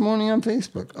saw this morning on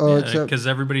Facebook. Oh, yeah, because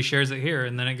everybody shares it here,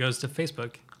 and then it goes to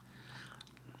Facebook.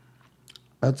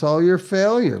 That's all your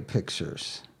failure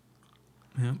pictures.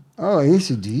 Yeah. Oh,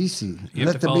 AC/DC. You have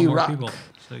Let to there follow be more rock. people.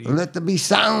 So Let there be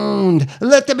sound.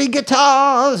 Let there be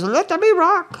guitars. Let there be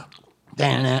rock.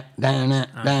 Damn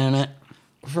it.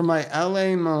 For my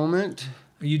LA moment.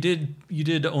 You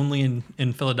did only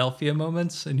in Philadelphia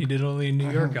moments, and you did only in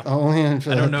New York. Only in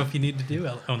I don't know if you need to do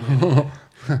only.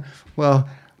 Well,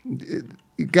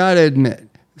 you got to admit.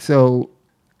 So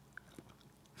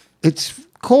it's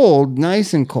cold,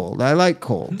 nice and cold. I like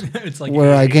cold. It's like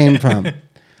where I came from.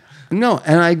 No,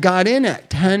 and I got in at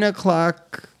 10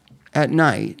 o'clock at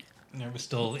night. And it was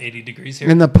still 80 degrees here.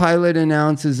 And the pilot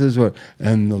announces as well,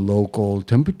 and the local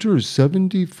temperature is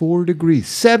 74 degrees.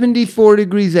 74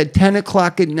 degrees at 10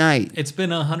 o'clock at night. It's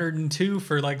been 102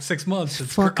 for like 6 months.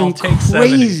 It's fucking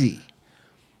crazy.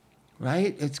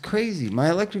 Right? It's crazy. My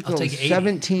electric bill is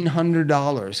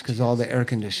 $1,700 because all the air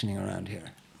conditioning around here.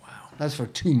 Wow. That's for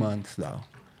 2 months, though.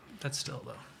 That's still,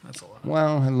 though. That's a lot.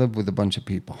 Well, I live with a bunch of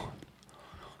people.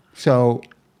 So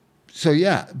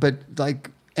yeah, but like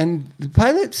And the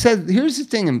pilot said, here's the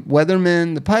thing,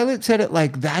 Weatherman, the pilot said it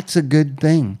like, that's a good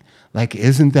thing. Like,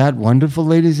 isn't that wonderful,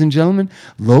 ladies and gentlemen?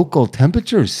 Local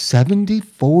temperature is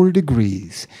 74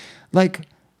 degrees. Like,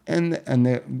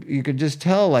 you could just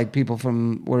tell, like, people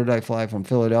from, where did I fly from,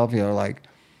 Philadelphia, are like,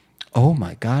 oh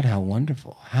my God, how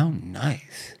wonderful, how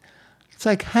nice. It's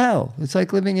like hell. It's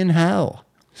like living in hell.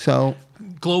 So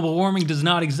global warming does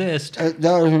not exist. It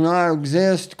does not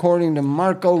exist, according to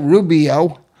Marco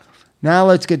Rubio. Now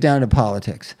let's get down to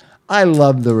politics. I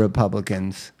love the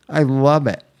Republicans. I love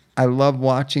it. I love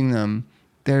watching them.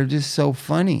 They're just so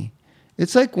funny.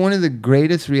 It's like one of the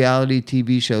greatest reality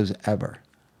TV shows ever.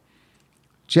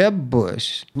 Jeb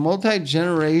Bush,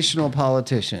 multi-generational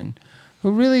politician,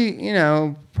 who really, you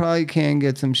know, probably can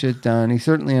get some shit done. He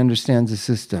certainly understands the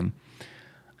system.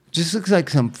 Just looks like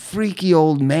some freaky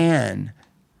old man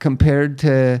compared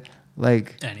to,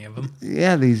 like, any of them.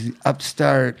 Yeah, these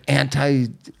upstart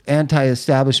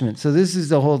anti-establishment. So this is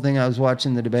the whole thing. I was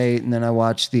watching the debate, and then I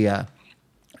watched the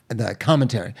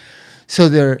commentary. So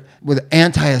they're with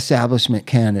anti-establishment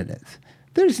candidates.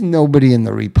 There's nobody in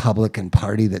the Republican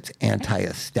Party that's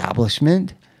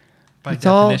anti-establishment. By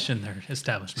definition, they're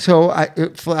establishment. So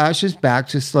it flashes back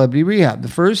to Celebrity Rehab. The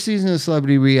first season of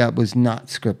Celebrity Rehab was not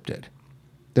scripted.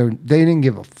 They didn't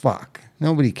give a fuck.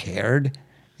 Nobody cared.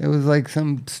 It was like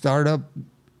some startup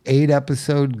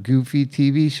 8-episode goofy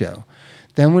TV show.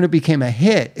 Then when it became a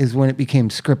hit is when it became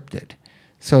scripted.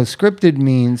 So scripted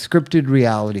means scripted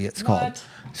reality, it's called.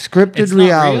 Scripted it's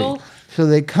reality. Not real? So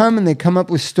they come up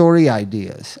with story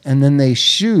ideas, and then they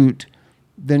shoot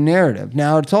the narrative.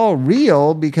 Now, it's all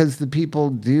real because the people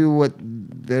do what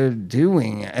they're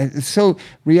doing. So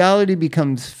reality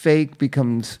becomes fake,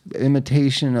 becomes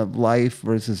imitation of life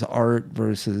versus art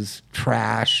versus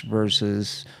trash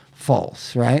versus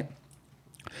false, right?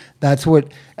 That's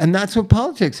what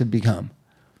politics have become.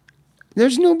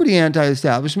 There's nobody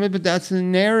anti-establishment, but that's the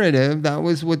narrative. That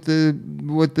was what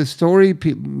the story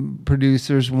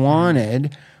producers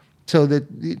wanted, so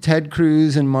that Ted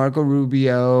Cruz and Marco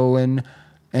Rubio and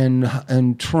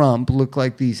Trump look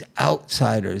like these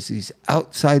outsiders, these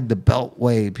outside the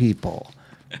beltway people,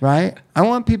 right? I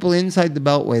want people inside the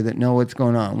beltway that know what's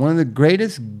going on. One of the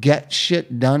greatest get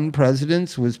shit done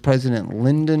presidents was President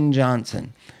Lyndon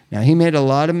Johnson. Now, he made a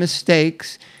lot of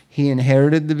mistakes. He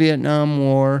inherited the Vietnam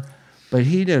War. But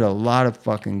he did a lot of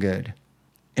fucking good.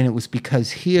 And it was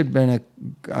because he had been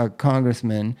a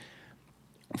congressman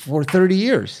for 30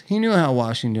 years. He knew how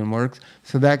Washington works.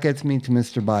 So that gets me to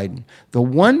Mr. Biden. The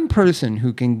one person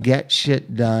who can get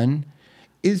shit done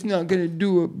is not going to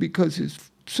do it because his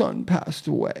son passed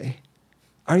away.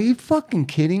 Are you fucking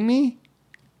kidding me?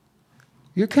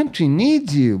 Your country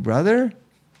needs you, brother.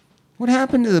 What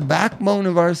happened to the backbone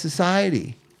of our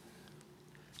society?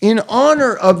 In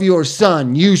honor of your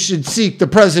son, you should seek the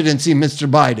presidency, Mr.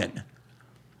 Biden.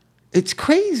 It's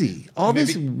crazy. All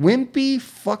this wimpy,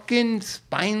 fucking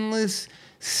spineless,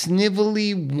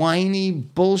 snivelly, whiny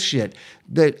bullshit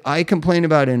that I complain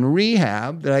about in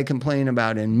rehab, that I complain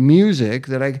about in music,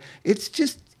 it's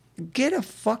just, get a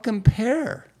fucking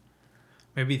pair.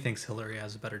 Maybe he thinks Hillary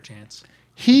has a better chance.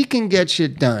 He can get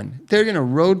shit done. They're going to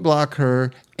roadblock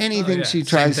her. Anything she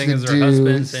tries to do. Same thing as her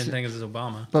husband, same thing as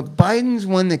Obama. But Biden's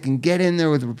one that can get in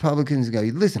there with Republicans and go,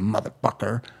 listen,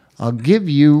 motherfucker, I'll give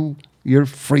you your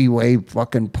freeway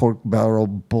fucking pork barrel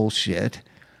bullshit,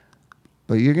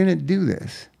 but you're going to do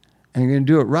this. And you're going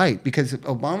to do it right. Because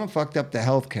Obama fucked up the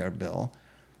health care bill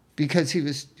because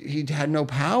he had no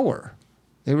power.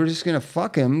 They were just going to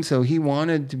fuck him, so he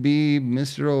wanted to be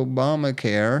Mr.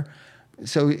 Obamacare.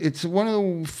 So it's one of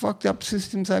the fucked up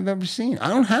systems I've ever seen. I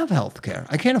don't have health care.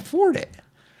 I can't afford it.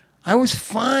 I was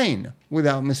fine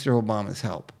without Mr. Obama's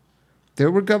help.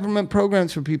 There were government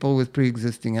programs for people with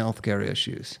pre-existing health care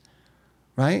issues,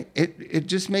 right? It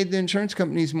just made the insurance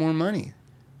companies more money.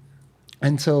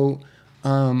 And so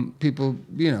people,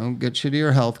 get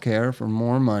shittier health care for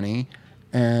more money,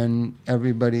 and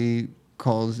everybody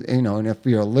calls, and if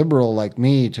you're a liberal like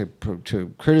me to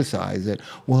criticize it,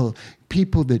 well,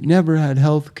 people that never had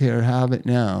health care have it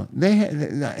now.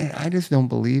 I just don't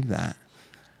believe that.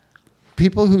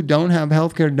 People who don't have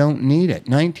health care don't need it.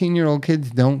 19-year-old kids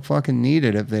don't fucking need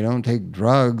it if they don't take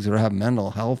drugs or have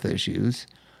mental health issues,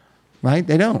 right?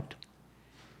 They don't.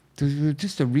 It's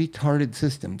just a retarded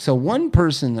system. So one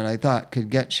person that I thought could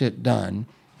get shit done,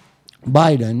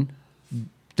 Biden,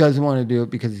 doesn't want to do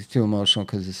it because he's too emotional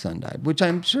because his son died, which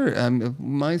I'm sure, if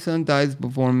my son dies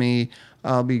before me,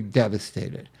 I'll be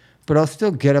devastated. But I'll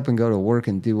still get up and go to work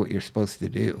and do what you're supposed to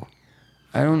do.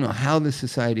 I don't know how the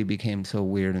society became so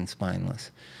weird and spineless.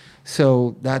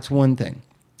 So that's one thing.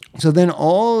 So then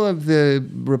all of the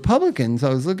Republicans, I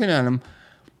was looking at them,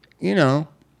 you know,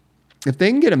 if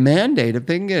they can get a mandate, if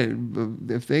they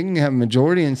can have a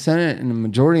majority in Senate and a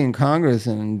majority in Congress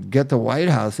and get the White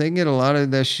House, they can get a lot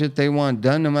of the shit they want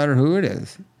done, no matter who it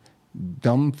is.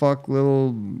 Dumb fuck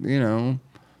little, you know,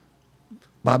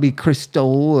 Bobby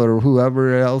Crystal or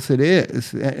whoever else it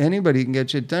is. Anybody can get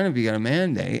shit done if you got a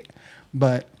mandate.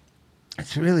 But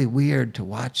it's really weird to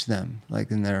watch them,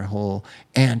 like in their whole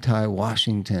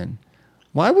anti-Washington.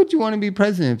 Why would you want to be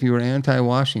president if you were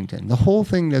anti-Washington? The whole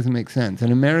thing doesn't make sense.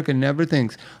 And America never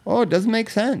thinks, oh, it doesn't make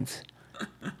sense.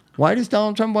 Why does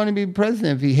Donald Trump want to be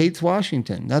president if he hates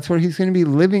Washington? That's where he's going to be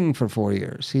living for 4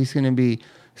 years. He's going to be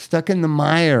stuck in the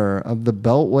mire of the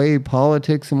Beltway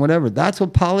politics and whatever. That's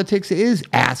what politics is,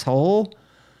 asshole.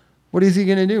 What is he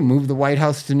going to do? Move the White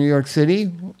House to New York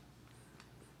City?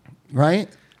 Right?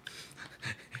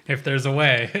 If there's a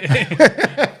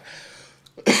way.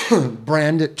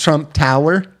 Brand it Trump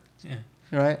Tower. Yeah.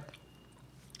 Right?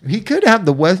 He could have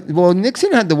the West. Well,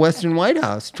 Nixon had the Western White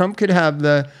House. Trump could have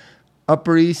the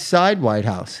Upper East Side White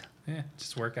House. Yeah,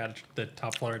 just work out the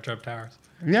top floor of Trump Towers.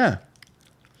 Yeah.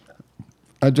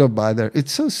 I drove by there.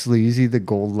 It's so sleazy, the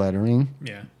gold lettering.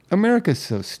 Yeah. America's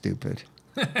so stupid.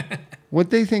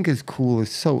 What they think is cool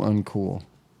is so uncool.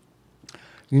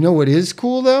 You know what is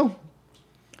cool, though?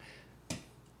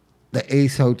 The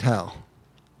Ace Hotel.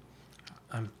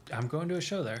 I'm going to a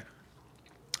show there.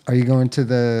 Are you going to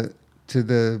the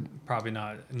Probably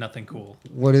not. Nothing cool.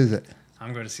 What is it?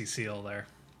 I'm going to see Seal there.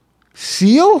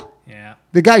 Seal? Yeah.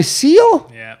 The guy Seal?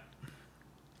 Yeah.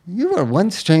 You are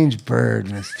one strange bird,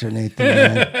 Mr. Nathan.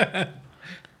 Man.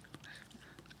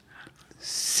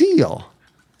 Seal.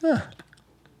 Huh.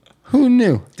 Who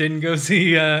knew? Didn't go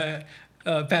see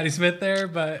Patti Smith there,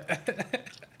 but...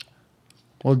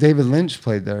 Well, David Lynch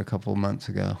played there a couple of months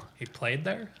ago. He played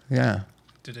there? Yeah.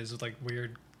 Did his like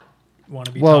weird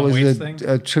wannabe Well, Tom it Waits was thing?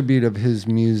 a tribute of his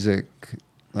music.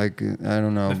 Like, I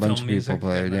don't know, The a bunch film of people music,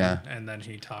 played, and then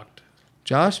he talked.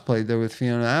 Josh played there with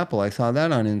Fiona Apple. I saw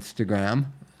that on Instagram.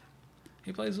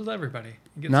 He plays with everybody.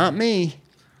 Not me.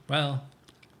 Well,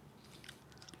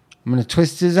 I'm going to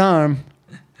twist his arm.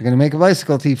 I'm going to make a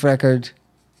bicycle thief record.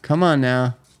 Come on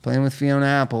now. Playing with Fiona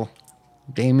Apple.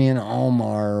 Damien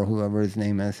Almar or whoever his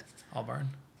name is. Albarn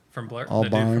from Blur.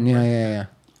 Albarn, yeah.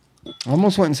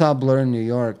 Almost went and saw Blur in New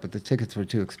York, but the tickets were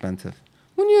too expensive.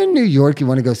 When you're in New York, you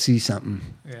want to go see something.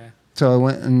 Yeah. So I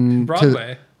went and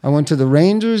Broadway. I went to the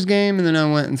Rangers game, and then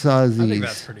I went and saw Aziz. I think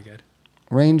that's pretty good.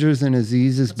 Rangers and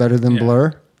Aziz is better than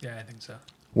Blur. Yeah, I think so.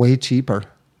 Way cheaper.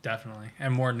 Definitely,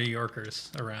 and more New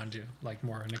Yorkers around you, like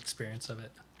more an experience of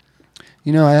it.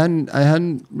 You know, I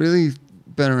hadn't really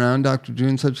been around Dr. Drew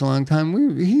in such a long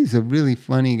time. He's a really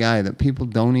funny guy that people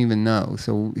don't even know.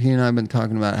 So he and I have been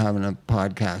talking about having a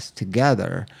podcast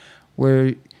together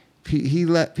where he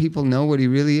let people know what he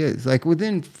really is. Like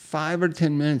within 5 or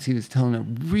 10 minutes, he was telling a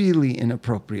really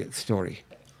inappropriate story.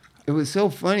 It was so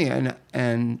funny.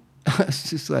 And I was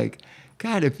just like,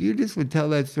 God, if you just would tell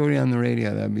that story on the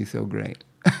radio, that'd be so great.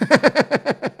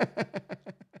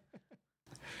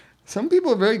 Some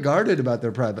people are very guarded about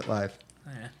their private life.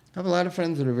 Yeah. I have a lot of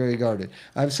friends that are very guarded.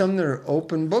 I have some that are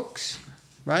open books,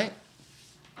 right?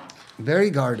 Very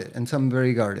guarded, and some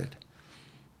very guarded.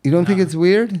 You don't think it's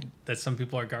weird? That some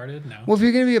people are guarded? No. Well, if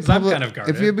you're going to be a public, I'm kind of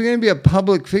guarded. if you're going to be a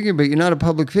public figure, but you're not a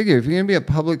public figure, if you're going to be a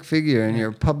public figure and you're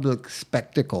a public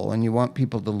spectacle, and you want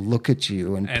people to look at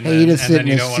you and pay to sit in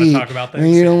a seat,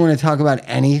 and you don't want to talk about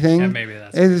anything, Yeah, maybe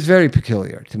that's it's very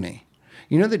peculiar to me.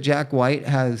 You know that Jack White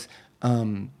has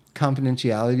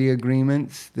confidentiality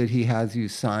agreements that he has you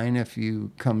sign if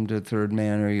you come to Third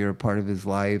Man or you're a part of his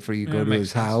life or you go to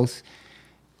his house.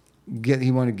 He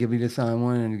wanted Gibby to sign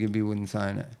one, and Gibby wouldn't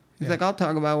sign it. He's like, I'll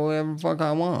talk about whatever the fuck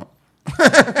I want.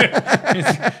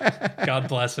 God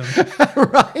bless him.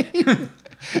 Right?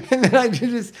 And then I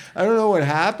don't know what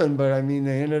happened, but I mean,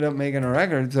 they ended up making a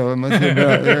record, so it must have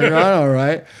been all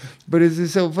right. But it's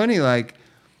just so funny, like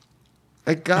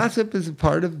gossip is a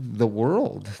part of the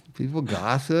world. People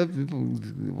gossip,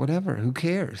 whatever, who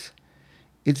cares?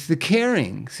 It's the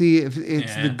caring. See, if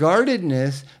it's the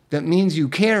guardedness that means you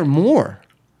care more.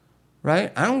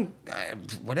 Right?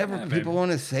 Whatever people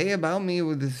want to say about me,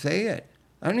 would say it.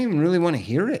 I don't even really want to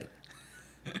hear it.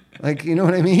 Like, you know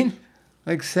what I mean?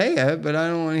 Like, say it, but I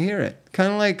don't want to hear it.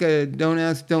 Kind of like a don't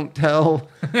ask, don't tell.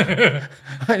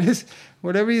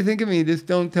 Whatever you think of me, just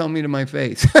don't tell me to my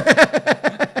face.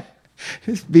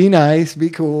 Just be nice, be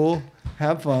cool,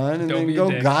 have fun, and then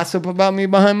go gossip about me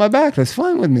behind my back. That's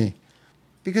fine with me.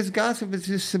 Because gossip is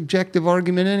just subjective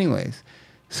argument anyways.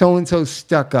 So-and-so's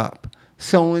stuck up.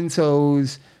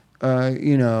 So-and-so's,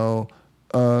 wimp.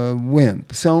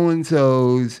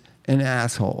 So-and-so's an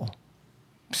asshole.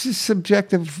 just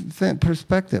subjective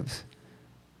perspectives,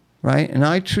 right? And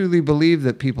I truly believe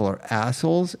that people are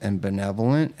assholes and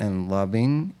benevolent and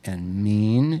loving and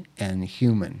mean and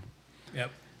human.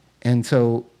 Yep. And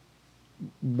so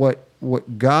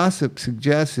what gossip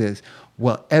suggests is,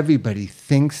 well, everybody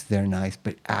thinks they're nice,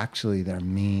 but actually they're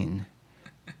mean.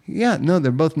 Yeah, no,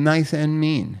 they're both nice and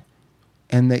mean.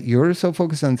 And that you're so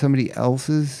focused on somebody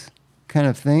else's kind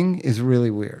of thing is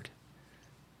really weird.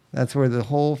 That's where the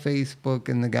whole Facebook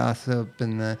and the gossip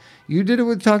and you did it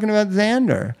with talking about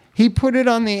Xander. He put it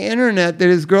on the internet that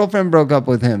his girlfriend broke up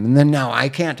with him. And then now I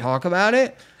can't talk about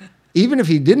it. Even if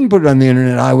he didn't put it on the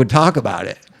internet, I would talk about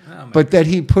it. Oh, but that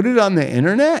he put it on the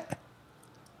internet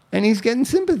and he's getting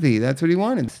sympathy. That's what he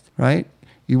wanted, right?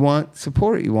 You want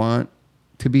support. You want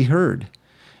to be heard.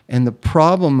 And the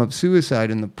problem of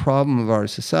suicide and the problem of our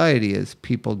society is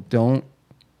people don't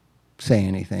say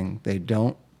anything. They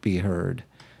don't be heard.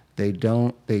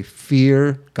 They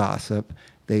fear gossip.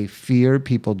 They fear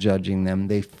people judging them.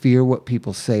 They fear what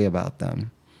people say about them.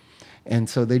 And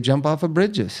so they jump off of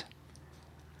bridges.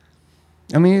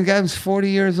 I mean, the guy was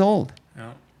 40 years old.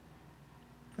 Yeah.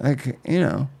 Like, you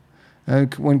know,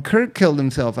 when Kurt killed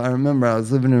himself, I remember I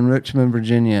was living in Richmond,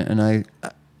 Virginia, and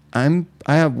I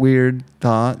have weird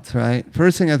thoughts, right?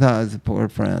 First thing I thought was poor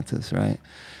Francis, right?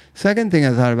 Second thing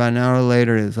I thought about an hour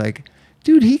later is like,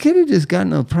 dude, he could have just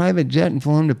gotten a private jet and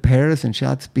flown to Paris and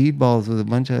shot speedballs with a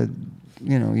bunch of,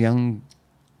 you know, young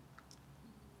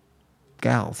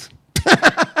gals.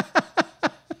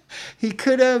 He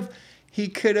could have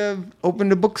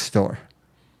opened a bookstore.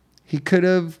 He could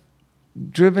have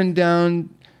driven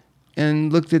down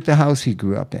and looked at the house he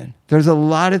grew up in. There's a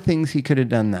lot of things he could have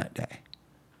done that day.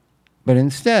 But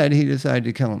instead, he decided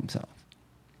to kill himself.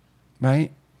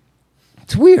 Right?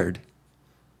 It's weird.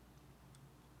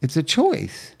 It's a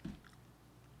choice.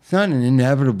 It's not an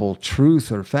inevitable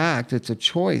truth or fact. It's a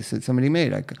choice that somebody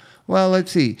made. Well,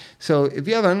 let's see. So if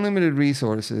you have unlimited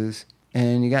resources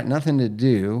and you got nothing to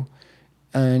do,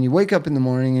 and you wake up in the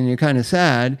morning and you're kind of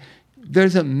sad,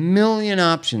 there's a million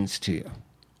options to you.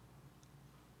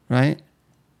 Right?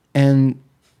 And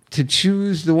to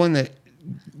choose the one that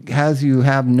has you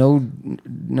have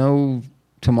no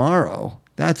tomorrow,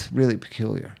 that's really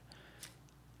peculiar.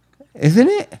 Isn't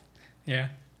it? Yeah.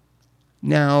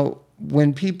 Now,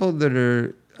 when people that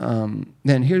are,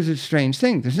 then here's a strange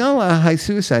thing. There's not a lot of high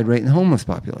suicide rate in the homeless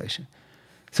population.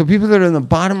 So people that are in the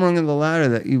bottom rung of the ladder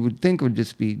that you would think would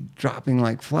just be dropping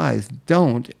like flies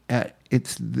don't.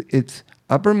 It's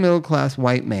upper middle class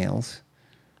white males.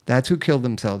 That's who killed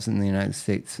themselves in the United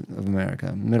States of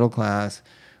America. Middle class,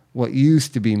 what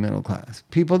used to be middle class.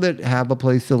 People that have a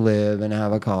place to live and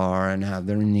have a car and have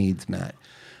their needs met.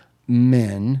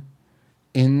 Men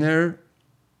in their,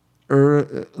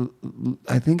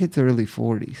 I think it's early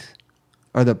 40s,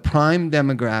 are the prime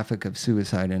demographic of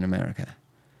suicide in America.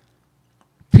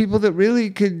 People that really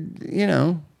could, you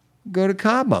know, go to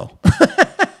Cabo.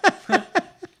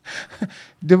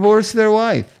 Divorce their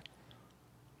wife.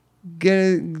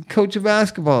 Coach a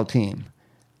basketball team.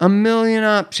 A million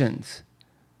options.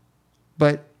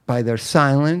 But by their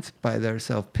silence, by their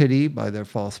self-pity, by their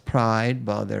false pride,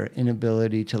 by their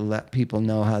inability to let people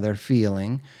know how they're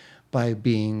feeling, by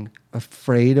being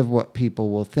afraid of what people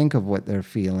will think of what they're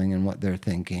feeling and what they're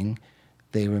thinking,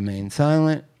 they remain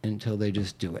silent until they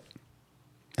just do it.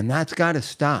 And that's got to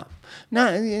stop.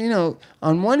 Now, you know,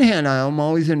 on one hand, I'm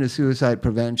always into suicide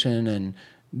prevention and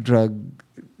drug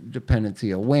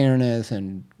dependency awareness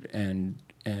and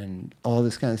all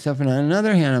this kind of stuff. And on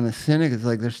another hand, I'm a cynic. It's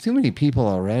like there's too many people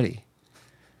already,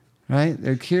 right?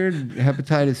 They're cured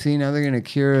hepatitis C. Now they're going to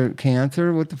cure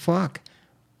cancer. What the fuck?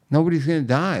 Nobody's going to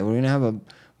die. We're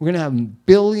going to have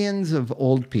billions of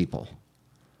old people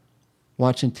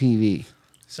watching TV.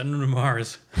 Send them to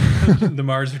Mars, the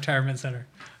Mars Retirement Center.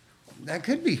 That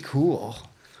could be cool.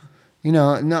 You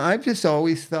know, no, I've just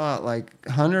always thought like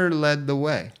Hunter led the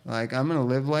way. Like I'm going to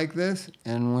live like this,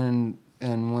 and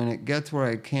when it gets where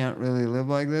I can't really live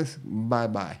like this,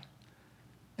 bye-bye.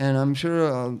 And I'm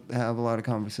sure I'll have a lot of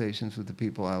conversations with the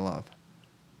people I love,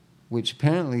 which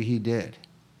apparently he did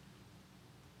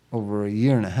over a 1.5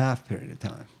 year period of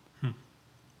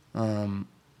time.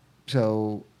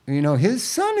 So, you know, his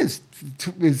son is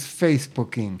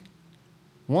Facebooking.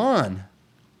 Juan.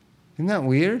 Isn't that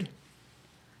weird?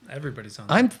 Everybody's on.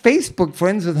 I'm Facebook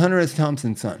friends with Hunter S.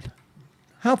 Thompson's son.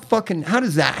 How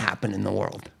does that happen in the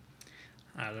world?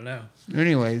 I don't know.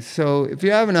 Anyways, so if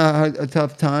you're having a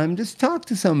tough time, just talk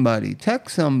to somebody,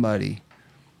 text somebody,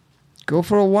 go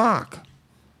for a walk,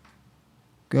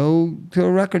 go to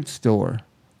a record store,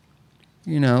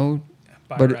 you know.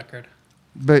 Buy a record.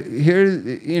 But here,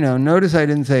 notice I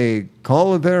didn't say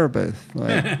call a therapist.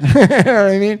 Like, you know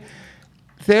what I mean?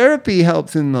 Therapy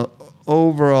helps in the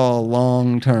overall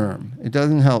long term. It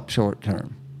doesn't help short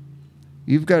term.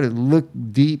 You've got to look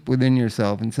deep within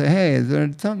yourself and say, hey, is there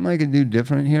something I can do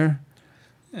different here?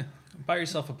 Yeah. Buy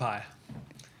yourself a pie.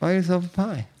 Buy yourself a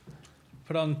pie.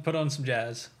 Put on some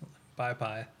jazz. Buy a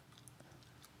pie.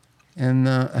 And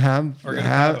have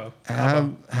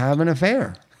an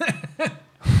affair.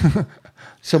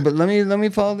 But let me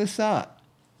follow this thought.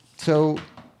 So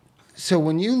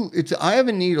when I have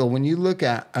a needle. When you look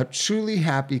at a truly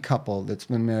happy couple that's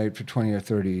been married for 20 or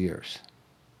 30 years,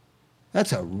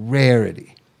 that's a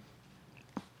rarity.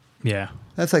 Yeah,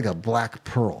 that's like a black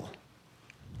pearl.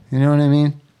 You know what I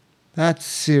mean? That's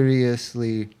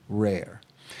seriously rare.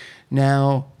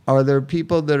 Now, are there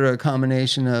people that are a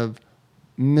combination of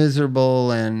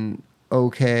miserable and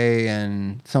okay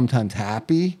and sometimes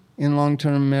happy in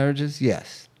long-term marriages?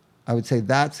 Yes. I would say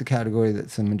that's the category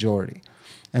that's the majority.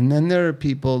 And then there are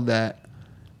people that,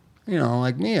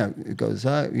 like me, it goes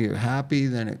up, you're happy,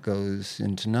 then it goes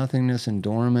into nothingness and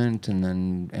dormant, and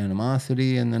then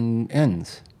animosity, and then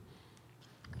ends.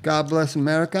 God bless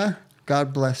America.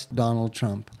 God bless Donald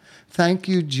Trump. Thank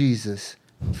you, Jesus,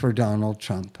 for Donald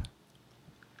Trump.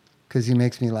 Because he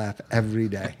makes me laugh every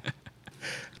day.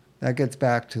 That gets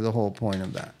back to the whole point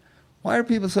of that. Why are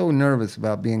people so nervous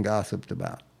about being gossiped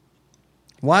about?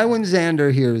 Why, when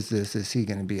Xander hears this, is he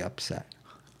going to be upset?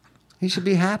 He should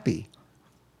be happy.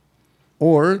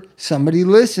 Or somebody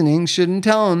listening shouldn't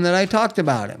tell him that I talked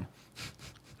about him.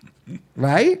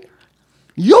 Right?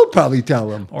 You'll probably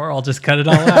tell him. Or I'll just cut it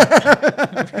all out.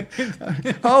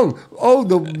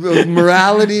 The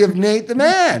morality of Nate the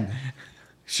man.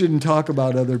 Shouldn't talk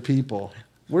about other people.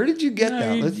 Where did you get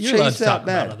that? Let's trace that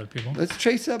back. About other people. Let's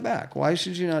trace that back. Why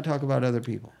should you not talk about other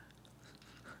people?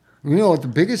 You know what the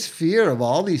biggest fear of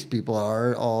all these people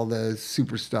are? All the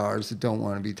superstars that don't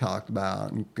want to be talked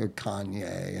about, and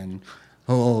Kanye, and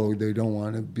they don't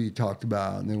want to be talked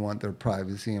about, and they want their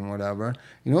privacy and whatever.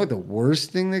 You know what the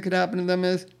worst thing that could happen to them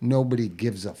is? Nobody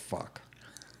gives a fuck.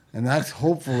 And that's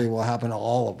hopefully will happen to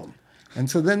all of them. And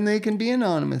so then they can be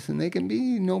anonymous, and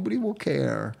nobody will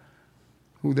care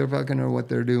who they're fucking or what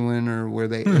they're doing or where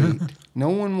they ate. No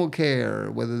one will care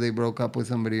whether they broke up with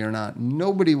somebody or not.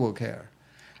 Nobody will care.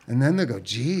 And then they go,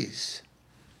 geez,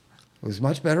 it was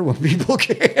much better when people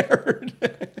cared.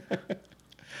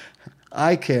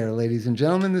 I care, ladies and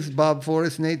gentlemen. This is Bob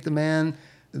Forrest, Nate the Man.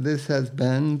 This has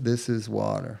been This Is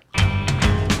Water.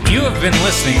 You have been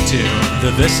listening to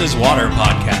the This Is Water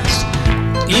podcast.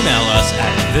 Email us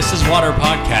at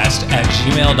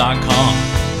thisiswaterpodcast@gmail.com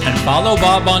and follow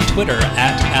Bob on Twitter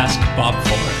at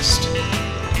AskBobForrest.